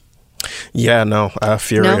 Yeah, no,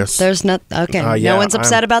 furious. No, there's not. Okay, yeah, no one's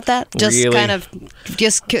upset about that. Just really, kind of,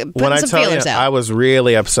 putting when some feelers out. I was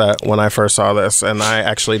really upset when I first saw this, and I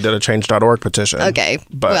actually did a Change.org petition. Okay,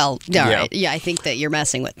 but, well, all right. Yeah, I think that you're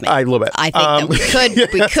messing with me. A little bit. I think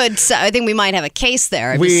that we could. I think we might have a case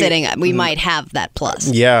there. We might have that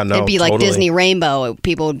plus. Yeah, no, it'd be like totally. Disney Rainbow.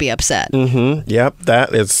 People would be upset. Yep,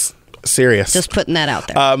 that is serious. Just putting that out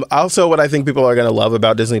there. Also, what I think people are going to love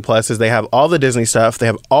about Disney Plus is they have all the Disney stuff, they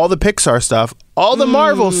have all the Pixar stuff, all the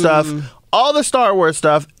Marvel stuff, all the Star Wars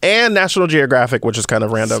stuff, and National Geographic, which is kind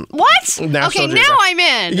of random. What? National Okay, Geographic. now I'm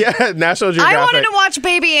in. Yeah, National Geographic. I wanted to watch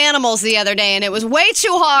Baby Animals the other day, and it was way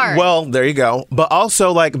too hard. Well, there you go. But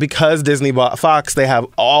also, like, because Disney bought Fox, they have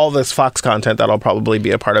all this Fox content that'll probably be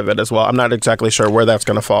a part of it as well. I'm not exactly sure where that's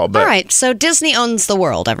going to fall. But all right, so Disney owns the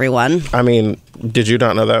world, everyone. I mean, did you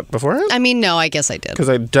not know that beforehand? I mean, no, I guess I did. Because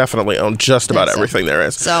I definitely own just about everything there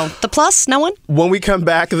is. So, the plus, no one? When we come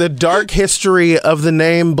back, the dark history of the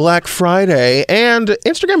name Black Friday, and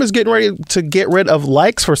Instagram is getting ready to get rid of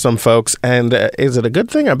likes for some folks. And is it a good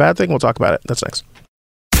thing or a bad thing? We'll talk about it. That's next.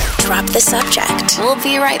 Drop the subject. We'll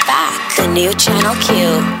be right back. The new Channel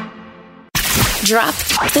Q. Drop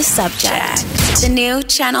the subject. The new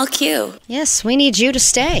Channel Q. Yes, we need you to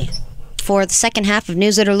stay for the second half of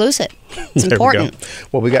News It or Lose It. It's important. We go.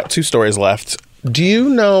 Well, we got 2 stories left. Do you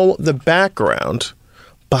know the background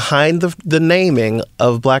behind the naming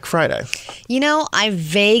of Black Friday? You know, I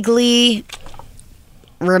vaguely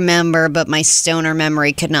remember, but my stoner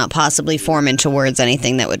memory could not possibly form into words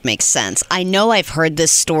anything that would make sense. I know I've heard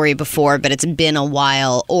this story before, but it's been a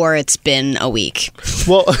while, or it's been a week.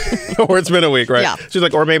 Well, or it's been a week, right? Yeah. She's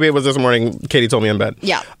like, or maybe it was this morning. Katie told me in bed.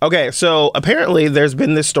 Yeah. Okay, so apparently there's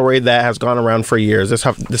been this story that has gone around for years. This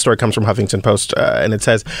story comes from Huffington Post, and it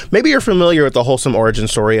says, maybe you're familiar with the wholesome origin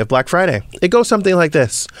story of Black Friday. It goes something like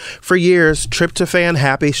this. For years, tryptophan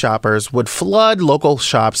happy shoppers would flood local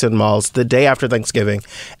shops and malls the day after Thanksgiving,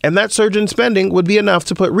 and that surge in spending would be enough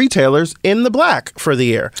to put retailers in the black for the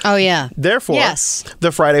year. Oh, yeah. Therefore, yes,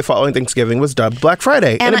 the Friday following Thanksgiving was dubbed Black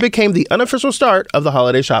Friday, and it became the unofficial start of the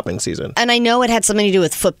holiday shopping season. And I know it had something to do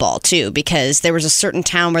with football, too, because there was a certain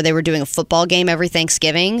town where they were doing a football game every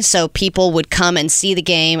Thanksgiving, so people would come and see the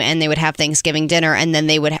game, and they would have Thanksgiving dinner, and then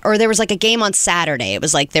they would, or there was like a game on Saturday. It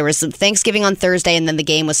was like there was Thanksgiving on Thursday, and then the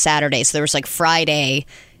game was Saturday, so there was like Friday,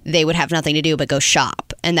 they would have nothing to do but go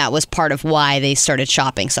shop. And that was part of why they started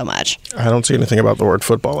shopping so much. I don't see anything about the word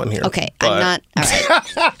football in here. Okay, I'm not. All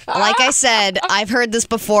right. Like I said, I've heard this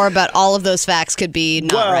before, but all of those facts could be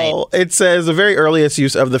not right. Well, it says the very earliest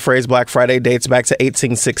use of the phrase Black Friday dates back to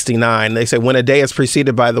 1869. They say when a day is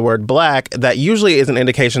preceded by the word black, that usually is an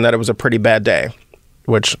indication that it was a pretty bad day.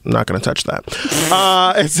 which I'm not going to touch that.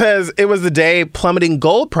 It says it was the day plummeting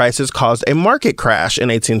gold prices caused a market crash in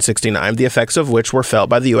 1869, the effects of which were felt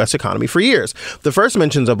by the U.S. economy for years. The first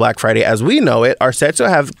mentions of Black Friday as we know it are said to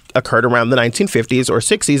have occurred around the 1950s or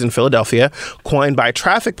 60s in Philadelphia, coined by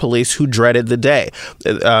traffic police who dreaded the day.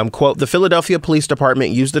 Quote, the Philadelphia Police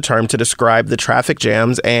Department used the term to describe the traffic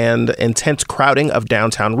jams and intense crowding of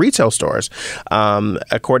downtown retail stores,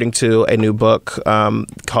 according to a new book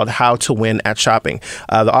called How to Win at Shopping.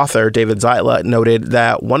 The author, David Zyla, noted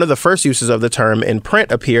that one of the first uses of the term in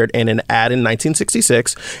print appeared in an ad in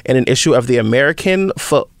 1966 in an issue of the American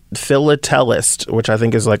Philatelist, which I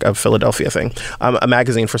think is like a Philadelphia thing, a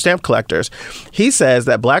magazine for stamp collectors. He says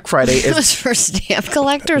that Black Friday is... It was for stamp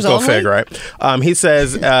collectors Go only? fig, right? He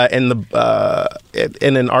says in an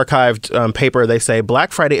archived paper, they say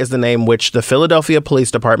Black Friday is the name which the Philadelphia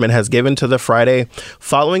Police Department has given to the Friday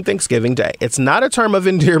following Thanksgiving Day. It's not a term of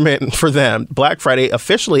endearment for them. Black Friday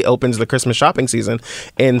officially opens the Christmas shopping season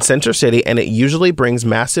in Center City, and it usually brings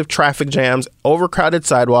massive traffic jams, overcrowded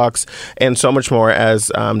sidewalks, and so much more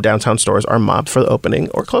as downtown stores are mobbed for the opening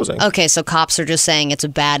or closing. Okay, so cops are just saying it's a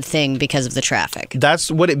bad thing because of the traffic. That's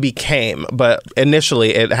what it became, but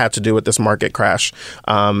initially it had to do with this market crash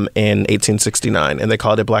in 1869, and they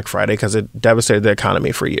called it Black Friday because it devastated the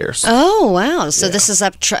economy for years. Oh, wow. So this is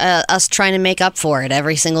us trying to make up for it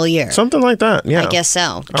every single year. Something like that, yeah. I guess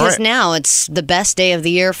so. Because now it's the best day of the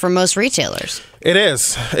year for most retailers. It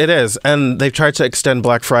is. And they've tried to extend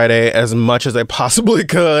Black Friday as much as they possibly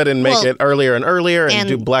could and make it earlier and earlier and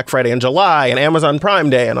do Black Friday in July and Amazon Prime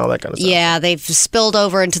Day and all that kind of stuff. Yeah, they've spilled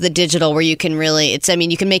over into the digital where you can really,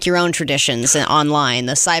 you can make your own traditions online.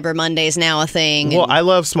 The Cyber Monday is now a thing. Well, I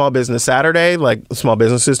love Small Business Saturday. Like, small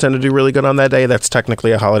businesses tend to do really good on that day. That's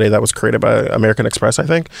technically a holiday that was created by American Express, I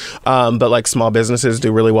think. But like small businesses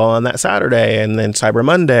do really well on that Saturday, and then Cyber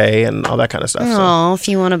Monday and all that kind of stuff. Oh, if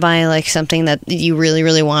you want to buy like something that you really,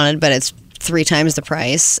 really wanted, but it's 3 times the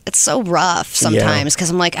price. It's so rough sometimes because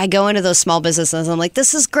I'm like, I go into those small businesses and I'm like,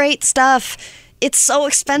 this is great stuff. It's so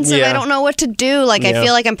expensive. Yeah. I don't know what to do. Like, I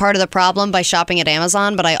feel like I'm part of the problem by shopping at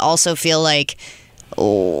Amazon, but I also feel like,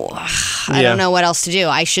 I don't know what else to do.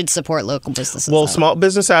 I should support local businesses. Well, Small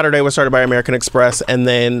Business Saturday was started by American Express, and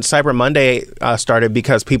then Cyber Monday started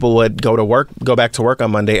because people would go back to work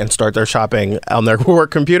on Monday and start their shopping on their work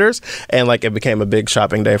computers, and like it became a big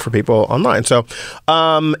shopping day for people online. So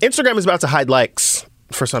Instagram is about to hide likes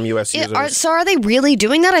for some U.S. users. So are they really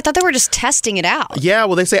doing that? I thought they were just testing it out. Yeah,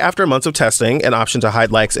 well, they say after months of testing, an option to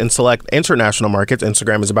hide likes in select international markets,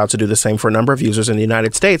 Instagram is about to do the same for a number of users in the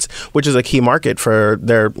United States, which is a key market for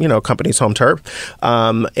their, company's home turf.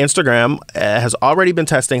 Instagram has already been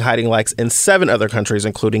testing hiding likes in 7 other countries,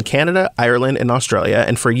 including Canada, Ireland, and Australia.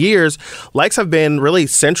 And for years, likes have been really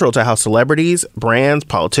central to how celebrities, brands,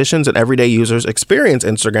 politicians, and everyday users experience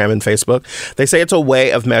Instagram and Facebook. They say it's a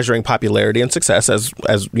way of measuring popularity and success as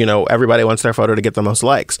everybody wants their photo to get the most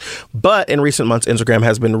likes. But in recent months, Instagram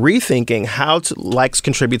has been rethinking how likes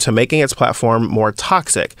contribute to making its platform more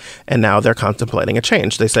toxic. And now they're contemplating a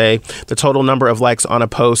change. They say the total number of likes on a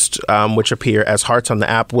post, which appear as hearts on the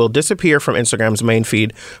app, will disappear from Instagram's main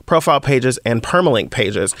feed, profile pages, and permalink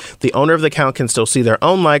pages. The owner of the account can still see their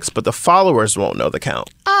own likes, but the followers won't know the count.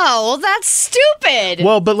 Oh, well, that's stupid.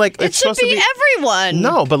 Well, but like it should be everyone.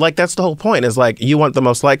 No, but like that's the whole point is like you want the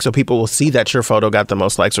most likes so people will see that your photo got the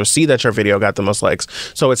most likes or see that your video got the most likes.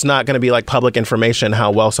 So it's not going to be like public information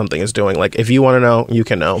how well something is doing. Like if you want to know, you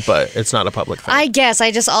can know, but it's not a public thing. I guess.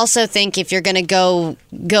 I just also think if you're going to go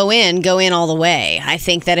in all the way. I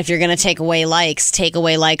think that if you're going to take away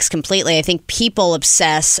likes completely. I think people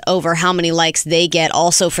obsess over how many likes they get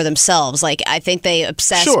also for themselves. Like I think they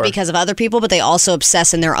obsess because of other people, but they also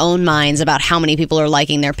obsess in their own minds about how many people are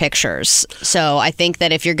liking their pictures. So I think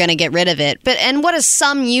that if you're going to get rid of it, and what does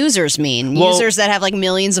some users mean? Users that have like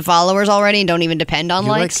millions of followers already and don't even depend on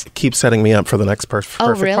likes? Keep setting me up for the next perfect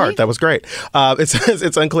part. That was great. It says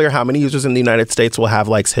it's unclear how many users in the United States will have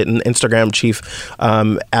likes hidden. Instagram chief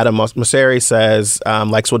Adam Mosseri says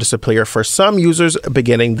likes will disappear for some users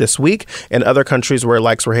beginning this week. In other countries where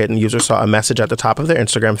likes were hidden, users saw a message at the top of their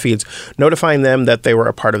Instagram feeds notifying them that they were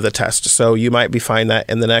a part of the test. So you might be finding that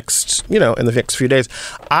in the next few days.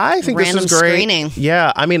 I think Random this is great. Screening.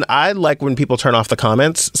 Yeah, I mean, I like when people turn off the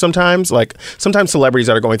comments sometimes. Like sometimes celebrities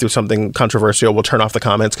that are going through something controversial will turn off the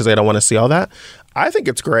comments because they don't want to see all that. I think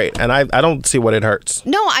it's great, and I don't see what it hurts.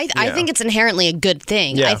 No, I think it's inherently a good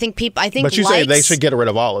thing. Yeah. I think But you say they should get rid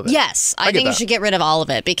of all of it. Yes, I think you should get rid of all of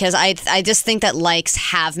it because I just think that likes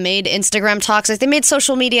have made Instagram toxic. They made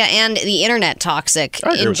social media and the internet toxic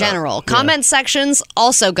in general. Comment sections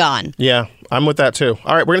also gone. Yeah, I'm with that too.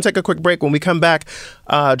 All right, we're going to take a quick break. When we come back,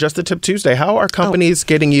 Just a Tip Tuesday. How are companies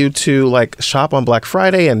getting you to like shop on Black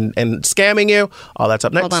Friday and scamming you? All that's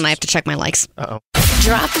up next. Hold on, I have to check my likes. Uh-oh.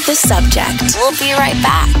 Drop the subject. We'll be right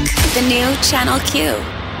back. The new Channel Q.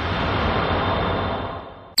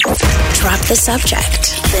 Drop the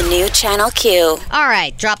subject. The new Channel Q. All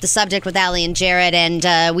right, drop the subject with Allie and Jared,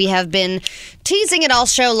 and we have been teasing it all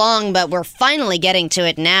show long, but we're finally getting to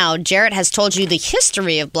it now. Jared has told you the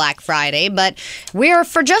history of Black Friday, but we're,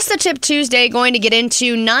 for Just the Tip Tuesday, going to get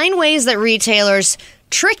into 9 ways that retailers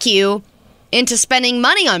trick you into spending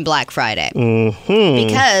money on Black Friday. Mm-hmm.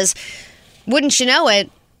 Because, wouldn't you know it,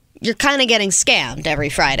 you're kind of getting scammed every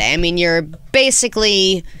Friday. I mean, you're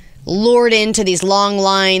basically lured into these long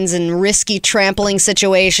lines and risky trampling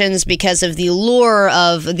situations because of the allure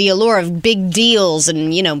of big deals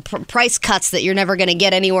and, you know, price cuts that you're never going to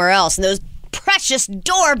get anywhere else. And those precious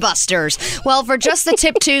doorbusters. Well, for Just the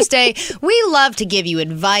Tip Tuesday, we love to give you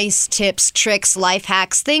advice, tips, tricks, life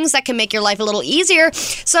hacks, things that can make your life a little easier.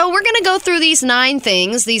 So we're going to go through these 9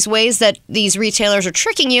 things, these ways that these retailers are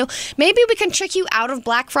tricking you. Maybe we can trick you out of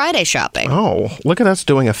Black Friday shopping. Oh, look at us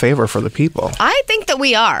doing a favor for the people. I think that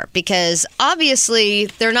we are, because obviously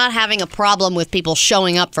they're not having a problem with people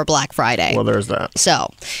showing up for Black Friday. Well, there's that.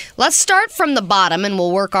 So let's start from the bottom and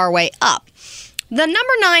we'll work our way up. The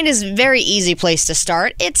number 9 is a very easy place to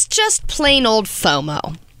start. It's just plain old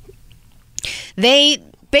FOMO. They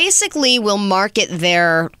basically will market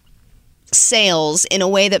their sales in a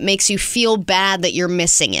way that makes you feel bad that you're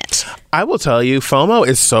missing it. I will tell you, FOMO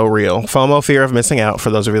is so real. FOMO, fear of missing out. For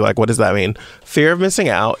those of you like, what does that mean? Fear of missing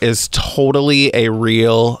out is totally a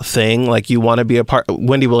real thing. Like, you want to be a part.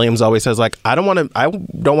 Wendy Williams always says, like, I don't want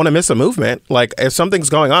to miss a movement. Like, if something's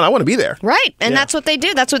going on, I want to be there. Right. And that's what they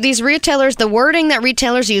do. That's what these retailers, the wording that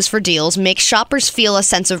retailers use for deals makes shoppers feel a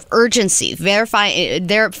sense of urgency, thereby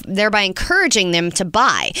encouraging them to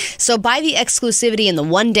buy. So by the exclusivity and the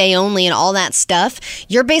one day only and all that stuff,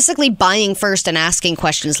 you're basically buying first and asking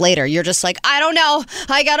questions later. You're just like, I don't know.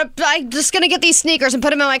 I'm just going to get these sneakers and put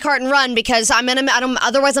them in my cart and run because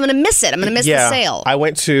otherwise I'm going to miss it. I'm going to miss the sale. I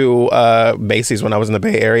went to Macy's when I was in the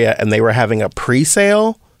Bay Area, and they were having a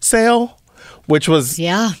pre-sale sale, which was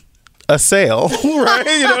a sale, right?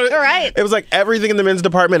 You know, right. It was like everything in the men's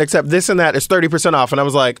department except this and that is 30% off. And I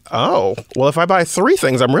was like, oh, well, if I buy 3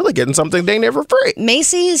 things, I'm really getting something dang near for free.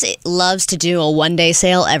 Macy's loves to do a one-day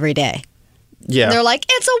sale every day. Yeah. They're like,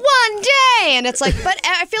 it's a 1 day. And it's like, but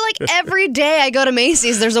I feel like every day I go to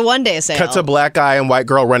Macy's, there's a 1 day sale. Cuts a black guy and white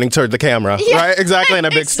girl running toward the camera, right? Exactly, and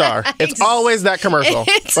a big star. It's always that commercial.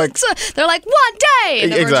 They're like, 1 day.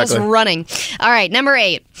 And we're just running. All right, number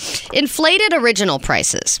 8, inflated original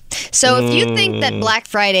prices. So if you think that Black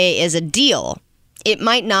Friday is a deal, it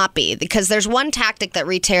might not be, because there's one tactic that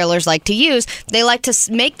retailers like to use. They like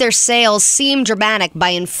to make their sales seem dramatic by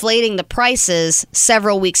inflating the prices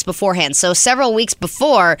several weeks beforehand. So several weeks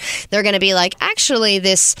before, they're going to be like, actually,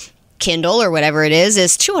 this Kindle or whatever it is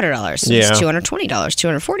 $200. Yeah. It's $220,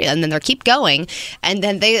 $240, and then they keep going. And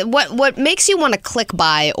then what makes you want to click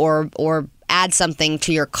buy or add something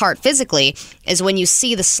to your cart physically is when you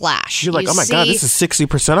see the slash. You're like, oh my God, this is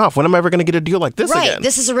 60% off. When am I ever going to get a deal like this again? Right.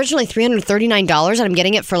 This is originally $339 and I'm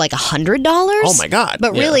getting it for like $100. Oh my God.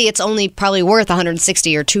 But really, it's only probably worth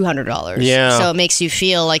 $160 or $200. Yeah. So it makes you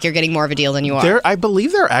feel like you're getting more of a deal than you are. I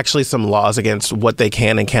believe there are actually some laws against what they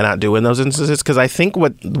can and cannot do in those instances, because I think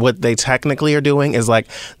what they technically are doing is like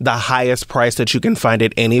the highest price that you can find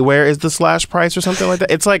it anywhere is the slash price or something like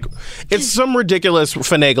that. It's like, it's some ridiculous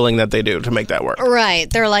finagling that they do to make that work. Right.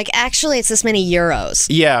 They're like, actually, it's this many euros.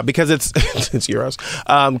 Yeah, because it's euros.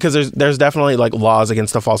 Because there's definitely like laws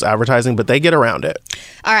against the false advertising, but they get around it.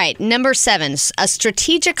 All right. Number 7, a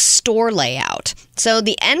strategic store layout. So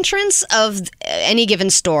the entrance of any given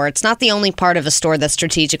store, it's not the only part of a store that's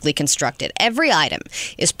strategically constructed. Every item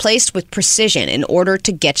is placed with precision in order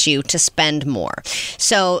to get you to spend more.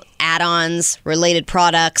 So add-ons, related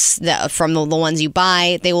products from the ones you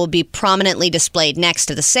buy, they will be prominently displayed next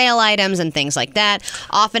to the sale items and things like that.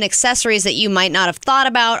 Often accessories that you might not have thought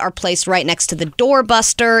about are placed right next to the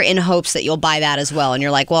doorbuster in hopes that you'll buy that as well. And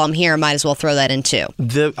you're like, well, I'm here, might as well throw that in too.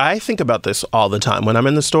 I think about this all the time when I'm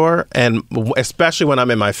in the store, and especially especially when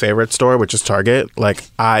I'm in my favorite store, which is Target. Like,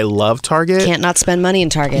 I love Target. Can't not spend money in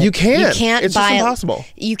Target. You can't. You can't It's buy just impossible.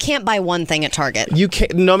 You can't buy one thing at Target. You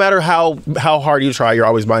can't. No matter how hard you try, you're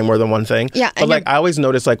always buying more than one thing. Yeah, but like I always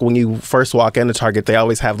notice, like when you first walk into Target, they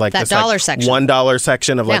always have like that this dollar like, section, $1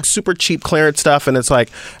 section of like super cheap clearance stuff, and it's like,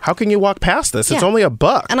 how can you walk past this? It's only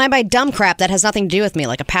 $1. And I buy dumb crap that has nothing to do with me,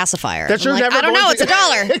 like a pacifier. That you're I'm like, never I don't going know.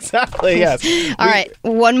 to- It's $1. Exactly. Yes. All right.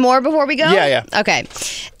 One more before we go? Yeah. Okay.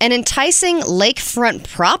 An enticing lakefront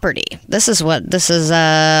property. This is.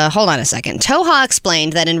 Hold on a second. Toha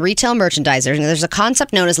explained that in retail merchandising, there's a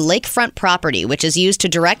concept known as lakefront property, which is used to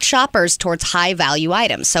direct shoppers towards high value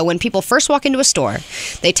items. So when people first walk into a store,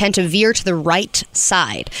 they tend to veer to the right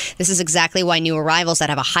side. This is exactly why new arrivals that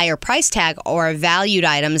have a higher price tag or valued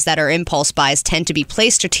items that are impulse buys tend to be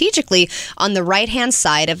placed strategically on the right-hand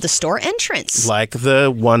side of the store entrance. Like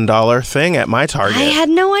the $1 thing at my Target. I had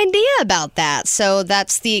no idea about that. So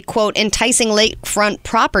that's the, quote, enticing lakefront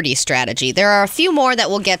property strategy. There are a few more that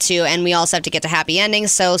we'll get to, and we also have to get to happy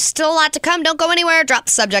endings, so still a lot to come. Don't go anywhere. Drop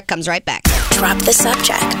the subject. Comes right back. Drop the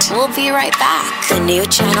subject. We'll be right back. The new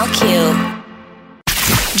Channel Q.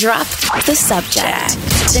 Drop the subject.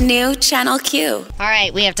 The new Channel Q. All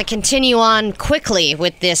right, we have to continue on quickly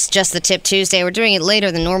with this Just the Tip Tuesday. We're doing it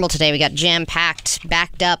later than normal today. We got jam-packed,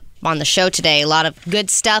 backed up on the show today. A lot of good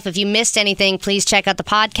stuff. If you missed anything, please check out the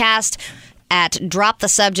podcast at Drop the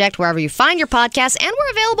Subject, wherever you find your podcast. And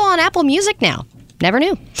we're available on Apple Music now. Never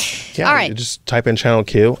knew. Yeah, all right. You just type in Channel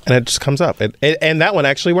Q, and it just comes up. And that one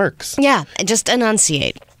actually works. Yeah, just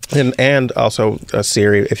enunciate. And also,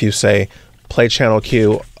 Siri, if you say play Channel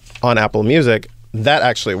Q on Apple Music, that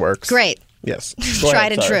actually works. Great. Yes.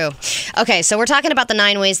 Tried and true. Okay, so we're talking about the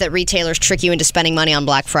 9 ways that retailers trick you into spending money on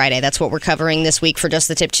Black Friday. That's what we're covering this week for Just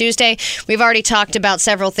the Tip Tuesday. We've already talked about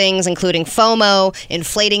several things, including FOMO,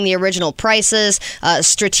 inflating the original prices,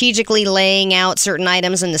 strategically laying out certain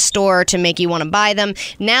items in the store to make you want to buy them.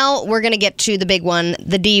 Now we're going to get to the big one,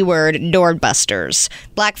 the D word, doorbusters.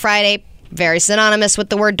 Black Friday, very synonymous with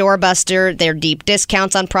the word doorbuster. They're deep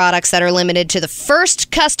discounts on products that are limited to the first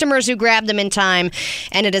customers who grab them in time.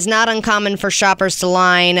 And it is not uncommon for shoppers to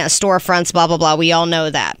line storefronts, blah, blah, blah. We all know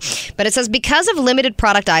that. But it says because of limited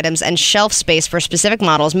product items and shelf space for specific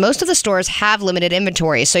models, most of the stores have limited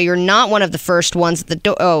inventory. So you're not one of the first ones at the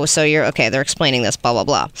door. Oh, so you're, okay, they're explaining this, blah, blah,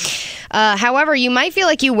 blah. However, you might feel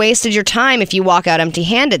like you wasted your time if you walk out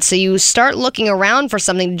empty-handed. So you start looking around for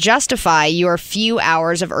something to justify your few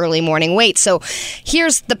hours of early morning wait. So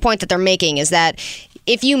here's the point that they're making is that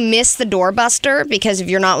if you miss the doorbuster because if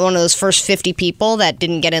you're not one of those first 50 people that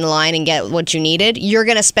didn't get in line and get what you needed, you're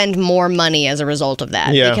going to spend more money as a result of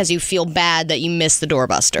that because you feel bad that you missed the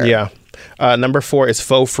doorbuster. Yeah. Number 4 is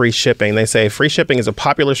faux free shipping. They say free shipping is a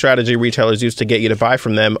popular strategy retailers use to get you to buy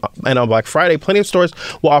from them. And on Black Friday, plenty of stores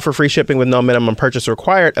will offer free shipping with no minimum purchase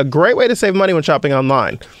required. A great way to save money when shopping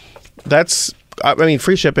online. I mean,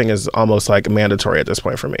 free shipping is almost like mandatory at this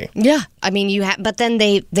point for me. Yeah. I mean, but then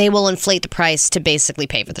they will inflate the price to basically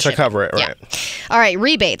pay for the shipping. To cover it, right. Yeah. All right,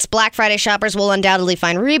 rebates. Black Friday shoppers will undoubtedly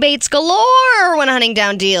find rebates galore when hunting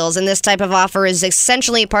down deals. And this type of offer is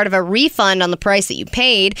essentially part of a refund on the price that you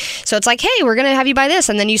paid. So it's like, hey, we're going to have you buy this.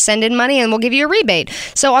 And then you send in money and we'll give you a rebate.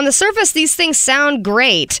 So on the surface, these things sound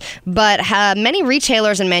great. But many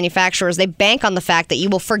retailers and manufacturers, they bank on the fact that you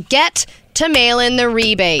will forget to mail in the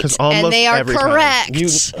rebate. And they are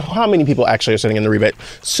correct. How many people actually are sending in the rebate?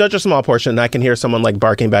 Such a small portion. And I can hear someone like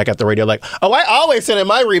barking back at the radio like, oh, I always send in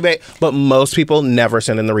my rebate. But most people never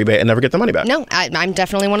send in the rebate and never get the money back. No, I'm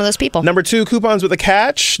definitely one of those people. Number 2, coupons with a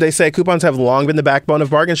catch. They say coupons have long been the backbone of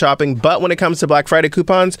bargain shopping. But when it comes to Black Friday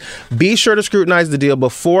coupons, be sure to scrutinize the deal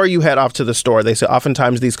before you head off to the store. They say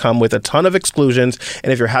oftentimes these come with a ton of exclusions.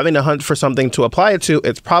 And if you're having to hunt for something to apply it to,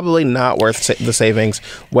 it's probably not worth the savings,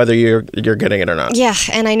 whether you're getting it or not. Yeah,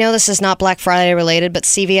 and I know this is not Black Friday related, but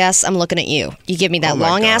CVS, I'm looking at you. You give me that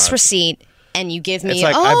long-ass receipt, and you give me... It's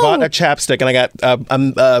like, I bought a chapstick, and I got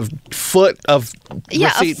a foot of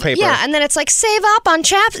receipt paper. Yeah, and then it's like, save on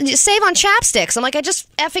chapsticks. I'm like, I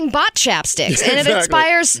just effing bought chapsticks, and it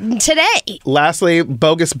expires today. Lastly,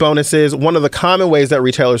 bogus bonuses. One of the common ways that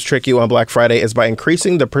retailers trick you on Black Friday is by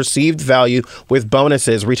increasing the perceived value with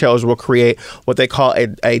bonuses. Retailers will create what they call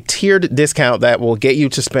a tiered discount that will get you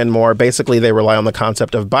to spend more. Basically, they rely on the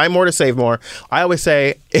concept of buy more to save more. I always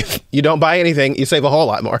say, if you don't buy anything, you save a whole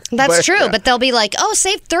lot more. That's true, but they'll be like, oh,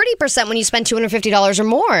 save 30% when you spend $250 or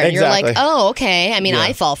more. And you're like, oh, okay. I mean,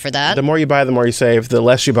 I fall for that. The more you buy, the more you save. The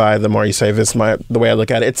less you buy, the more you save is the way I look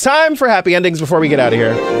at it. It's time for happy endings before we get out of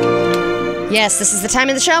here. Yes, this is the time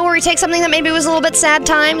of the show where we take something that maybe was a little bit sad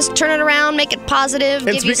times, turn it around, make it positive,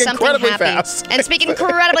 And give you speak something incredibly happy. fast. And speak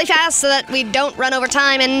incredibly fast so that we don't run over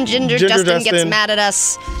time and Ginger Justin gets mad at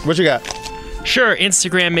us. What you got? Sure,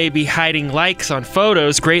 Instagram may be hiding likes on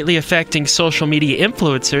photos, greatly affecting social media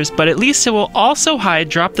influencers, but at least it will also hide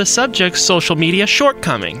Drop the Subject's social media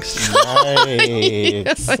shortcomings.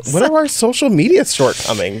 Nice. What are our social media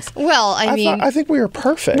shortcomings? Well, I think we are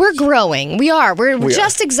perfect. We're growing. We are. We're We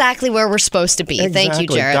just exactly where we're supposed to be. Thank you,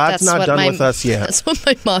 Exactly. Jared. God's not done with us yet. That's what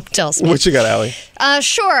my mom tells me. What you got, Allie?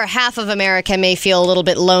 Sure, half of America may feel a little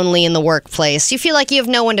bit lonely in the workplace. You feel like you have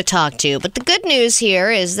no one to talk to. But the good news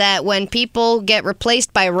here is that when people get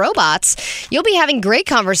replaced by robots, you'll be having great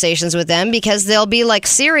conversations with them because they'll be like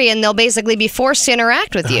Siri and they'll basically be forced to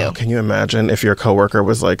interact with you. Oh, can you imagine if your coworker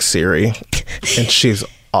was like Siri and she's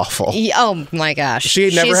awful? Oh my gosh.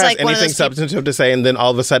 She never She's has like one of anything those substantive to say, and then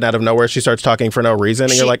all of a sudden, out of nowhere, she starts talking for no reason,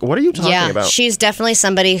 and you're like, what are you talking about? She's definitely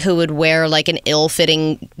somebody who would wear like an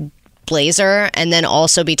ill-fitting blazer and then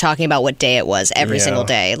also be talking about what day it was every single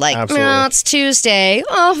day. Like, absolutely. it's Tuesday.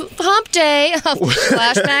 Oh, hump day.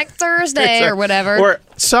 Flashback Thursday or whatever. Or,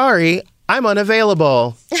 sorry, I'm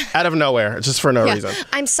unavailable. Out of nowhere, just for no reason.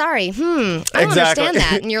 I'm sorry. I don't understand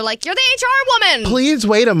that. And you're like, you're the HR woman. Please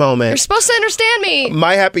wait a moment. You're supposed to understand me.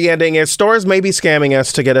 My happy ending is stores may be scamming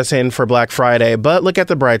us to get us in for Black Friday, but look at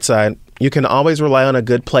the bright side. You can always rely on a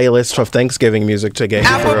good playlist of Thanksgiving music to get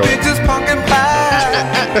you through. Bitches, pumpkin pie.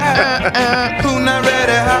 Who not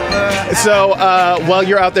ready? So while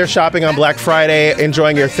you're out there shopping on Black Friday,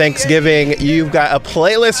 enjoying your Thanksgiving, you've got a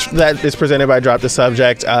playlist that is presented by Drop the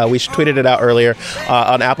Subject. We tweeted it out earlier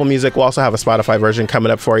on Apple Music. We'll also have a Spotify version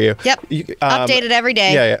coming up for you. Yep. Updated every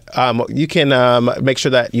day. Yeah. You can make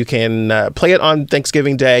sure that you can play it on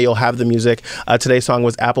Thanksgiving Day. You'll have the music. Today's song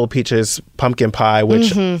was Apple Peaches Pumpkin Pie,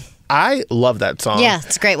 which I love that song. Yeah,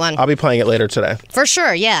 it's a great one. I'll be playing it later today. For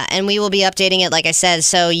sure, yeah. And we will be updating it, like I said.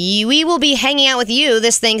 So we will be hanging out with you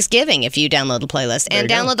this Thanksgiving if you download the playlist. And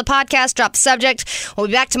download the podcast, Drop the Subject. We'll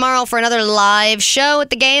be back tomorrow for another live show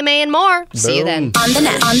at the GMA and more. See you then. On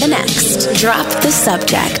the next, Drop the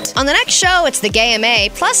Subject. On the next show, it's the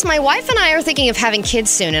GMA. Plus, my wife and I are thinking of having kids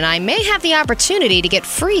soon, and I may have the opportunity to get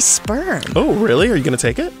free sperm. Oh, really? Are you going to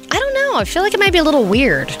take it? I don't know. I feel like it might be a little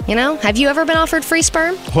weird, you know? Have you ever been offered free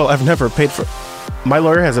sperm? Well, I've never paid for... My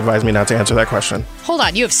lawyer has advised me not to answer that question. Hold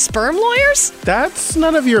on, you have sperm lawyers? That's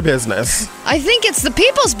none of your business. I think it's the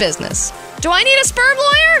people's business. Do I need a sperm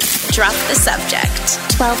lawyer? Drop the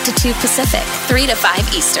Subject. 12 to 2 Pacific, 3 to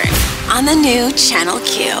 5 Eastern. On the new Channel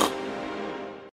Q.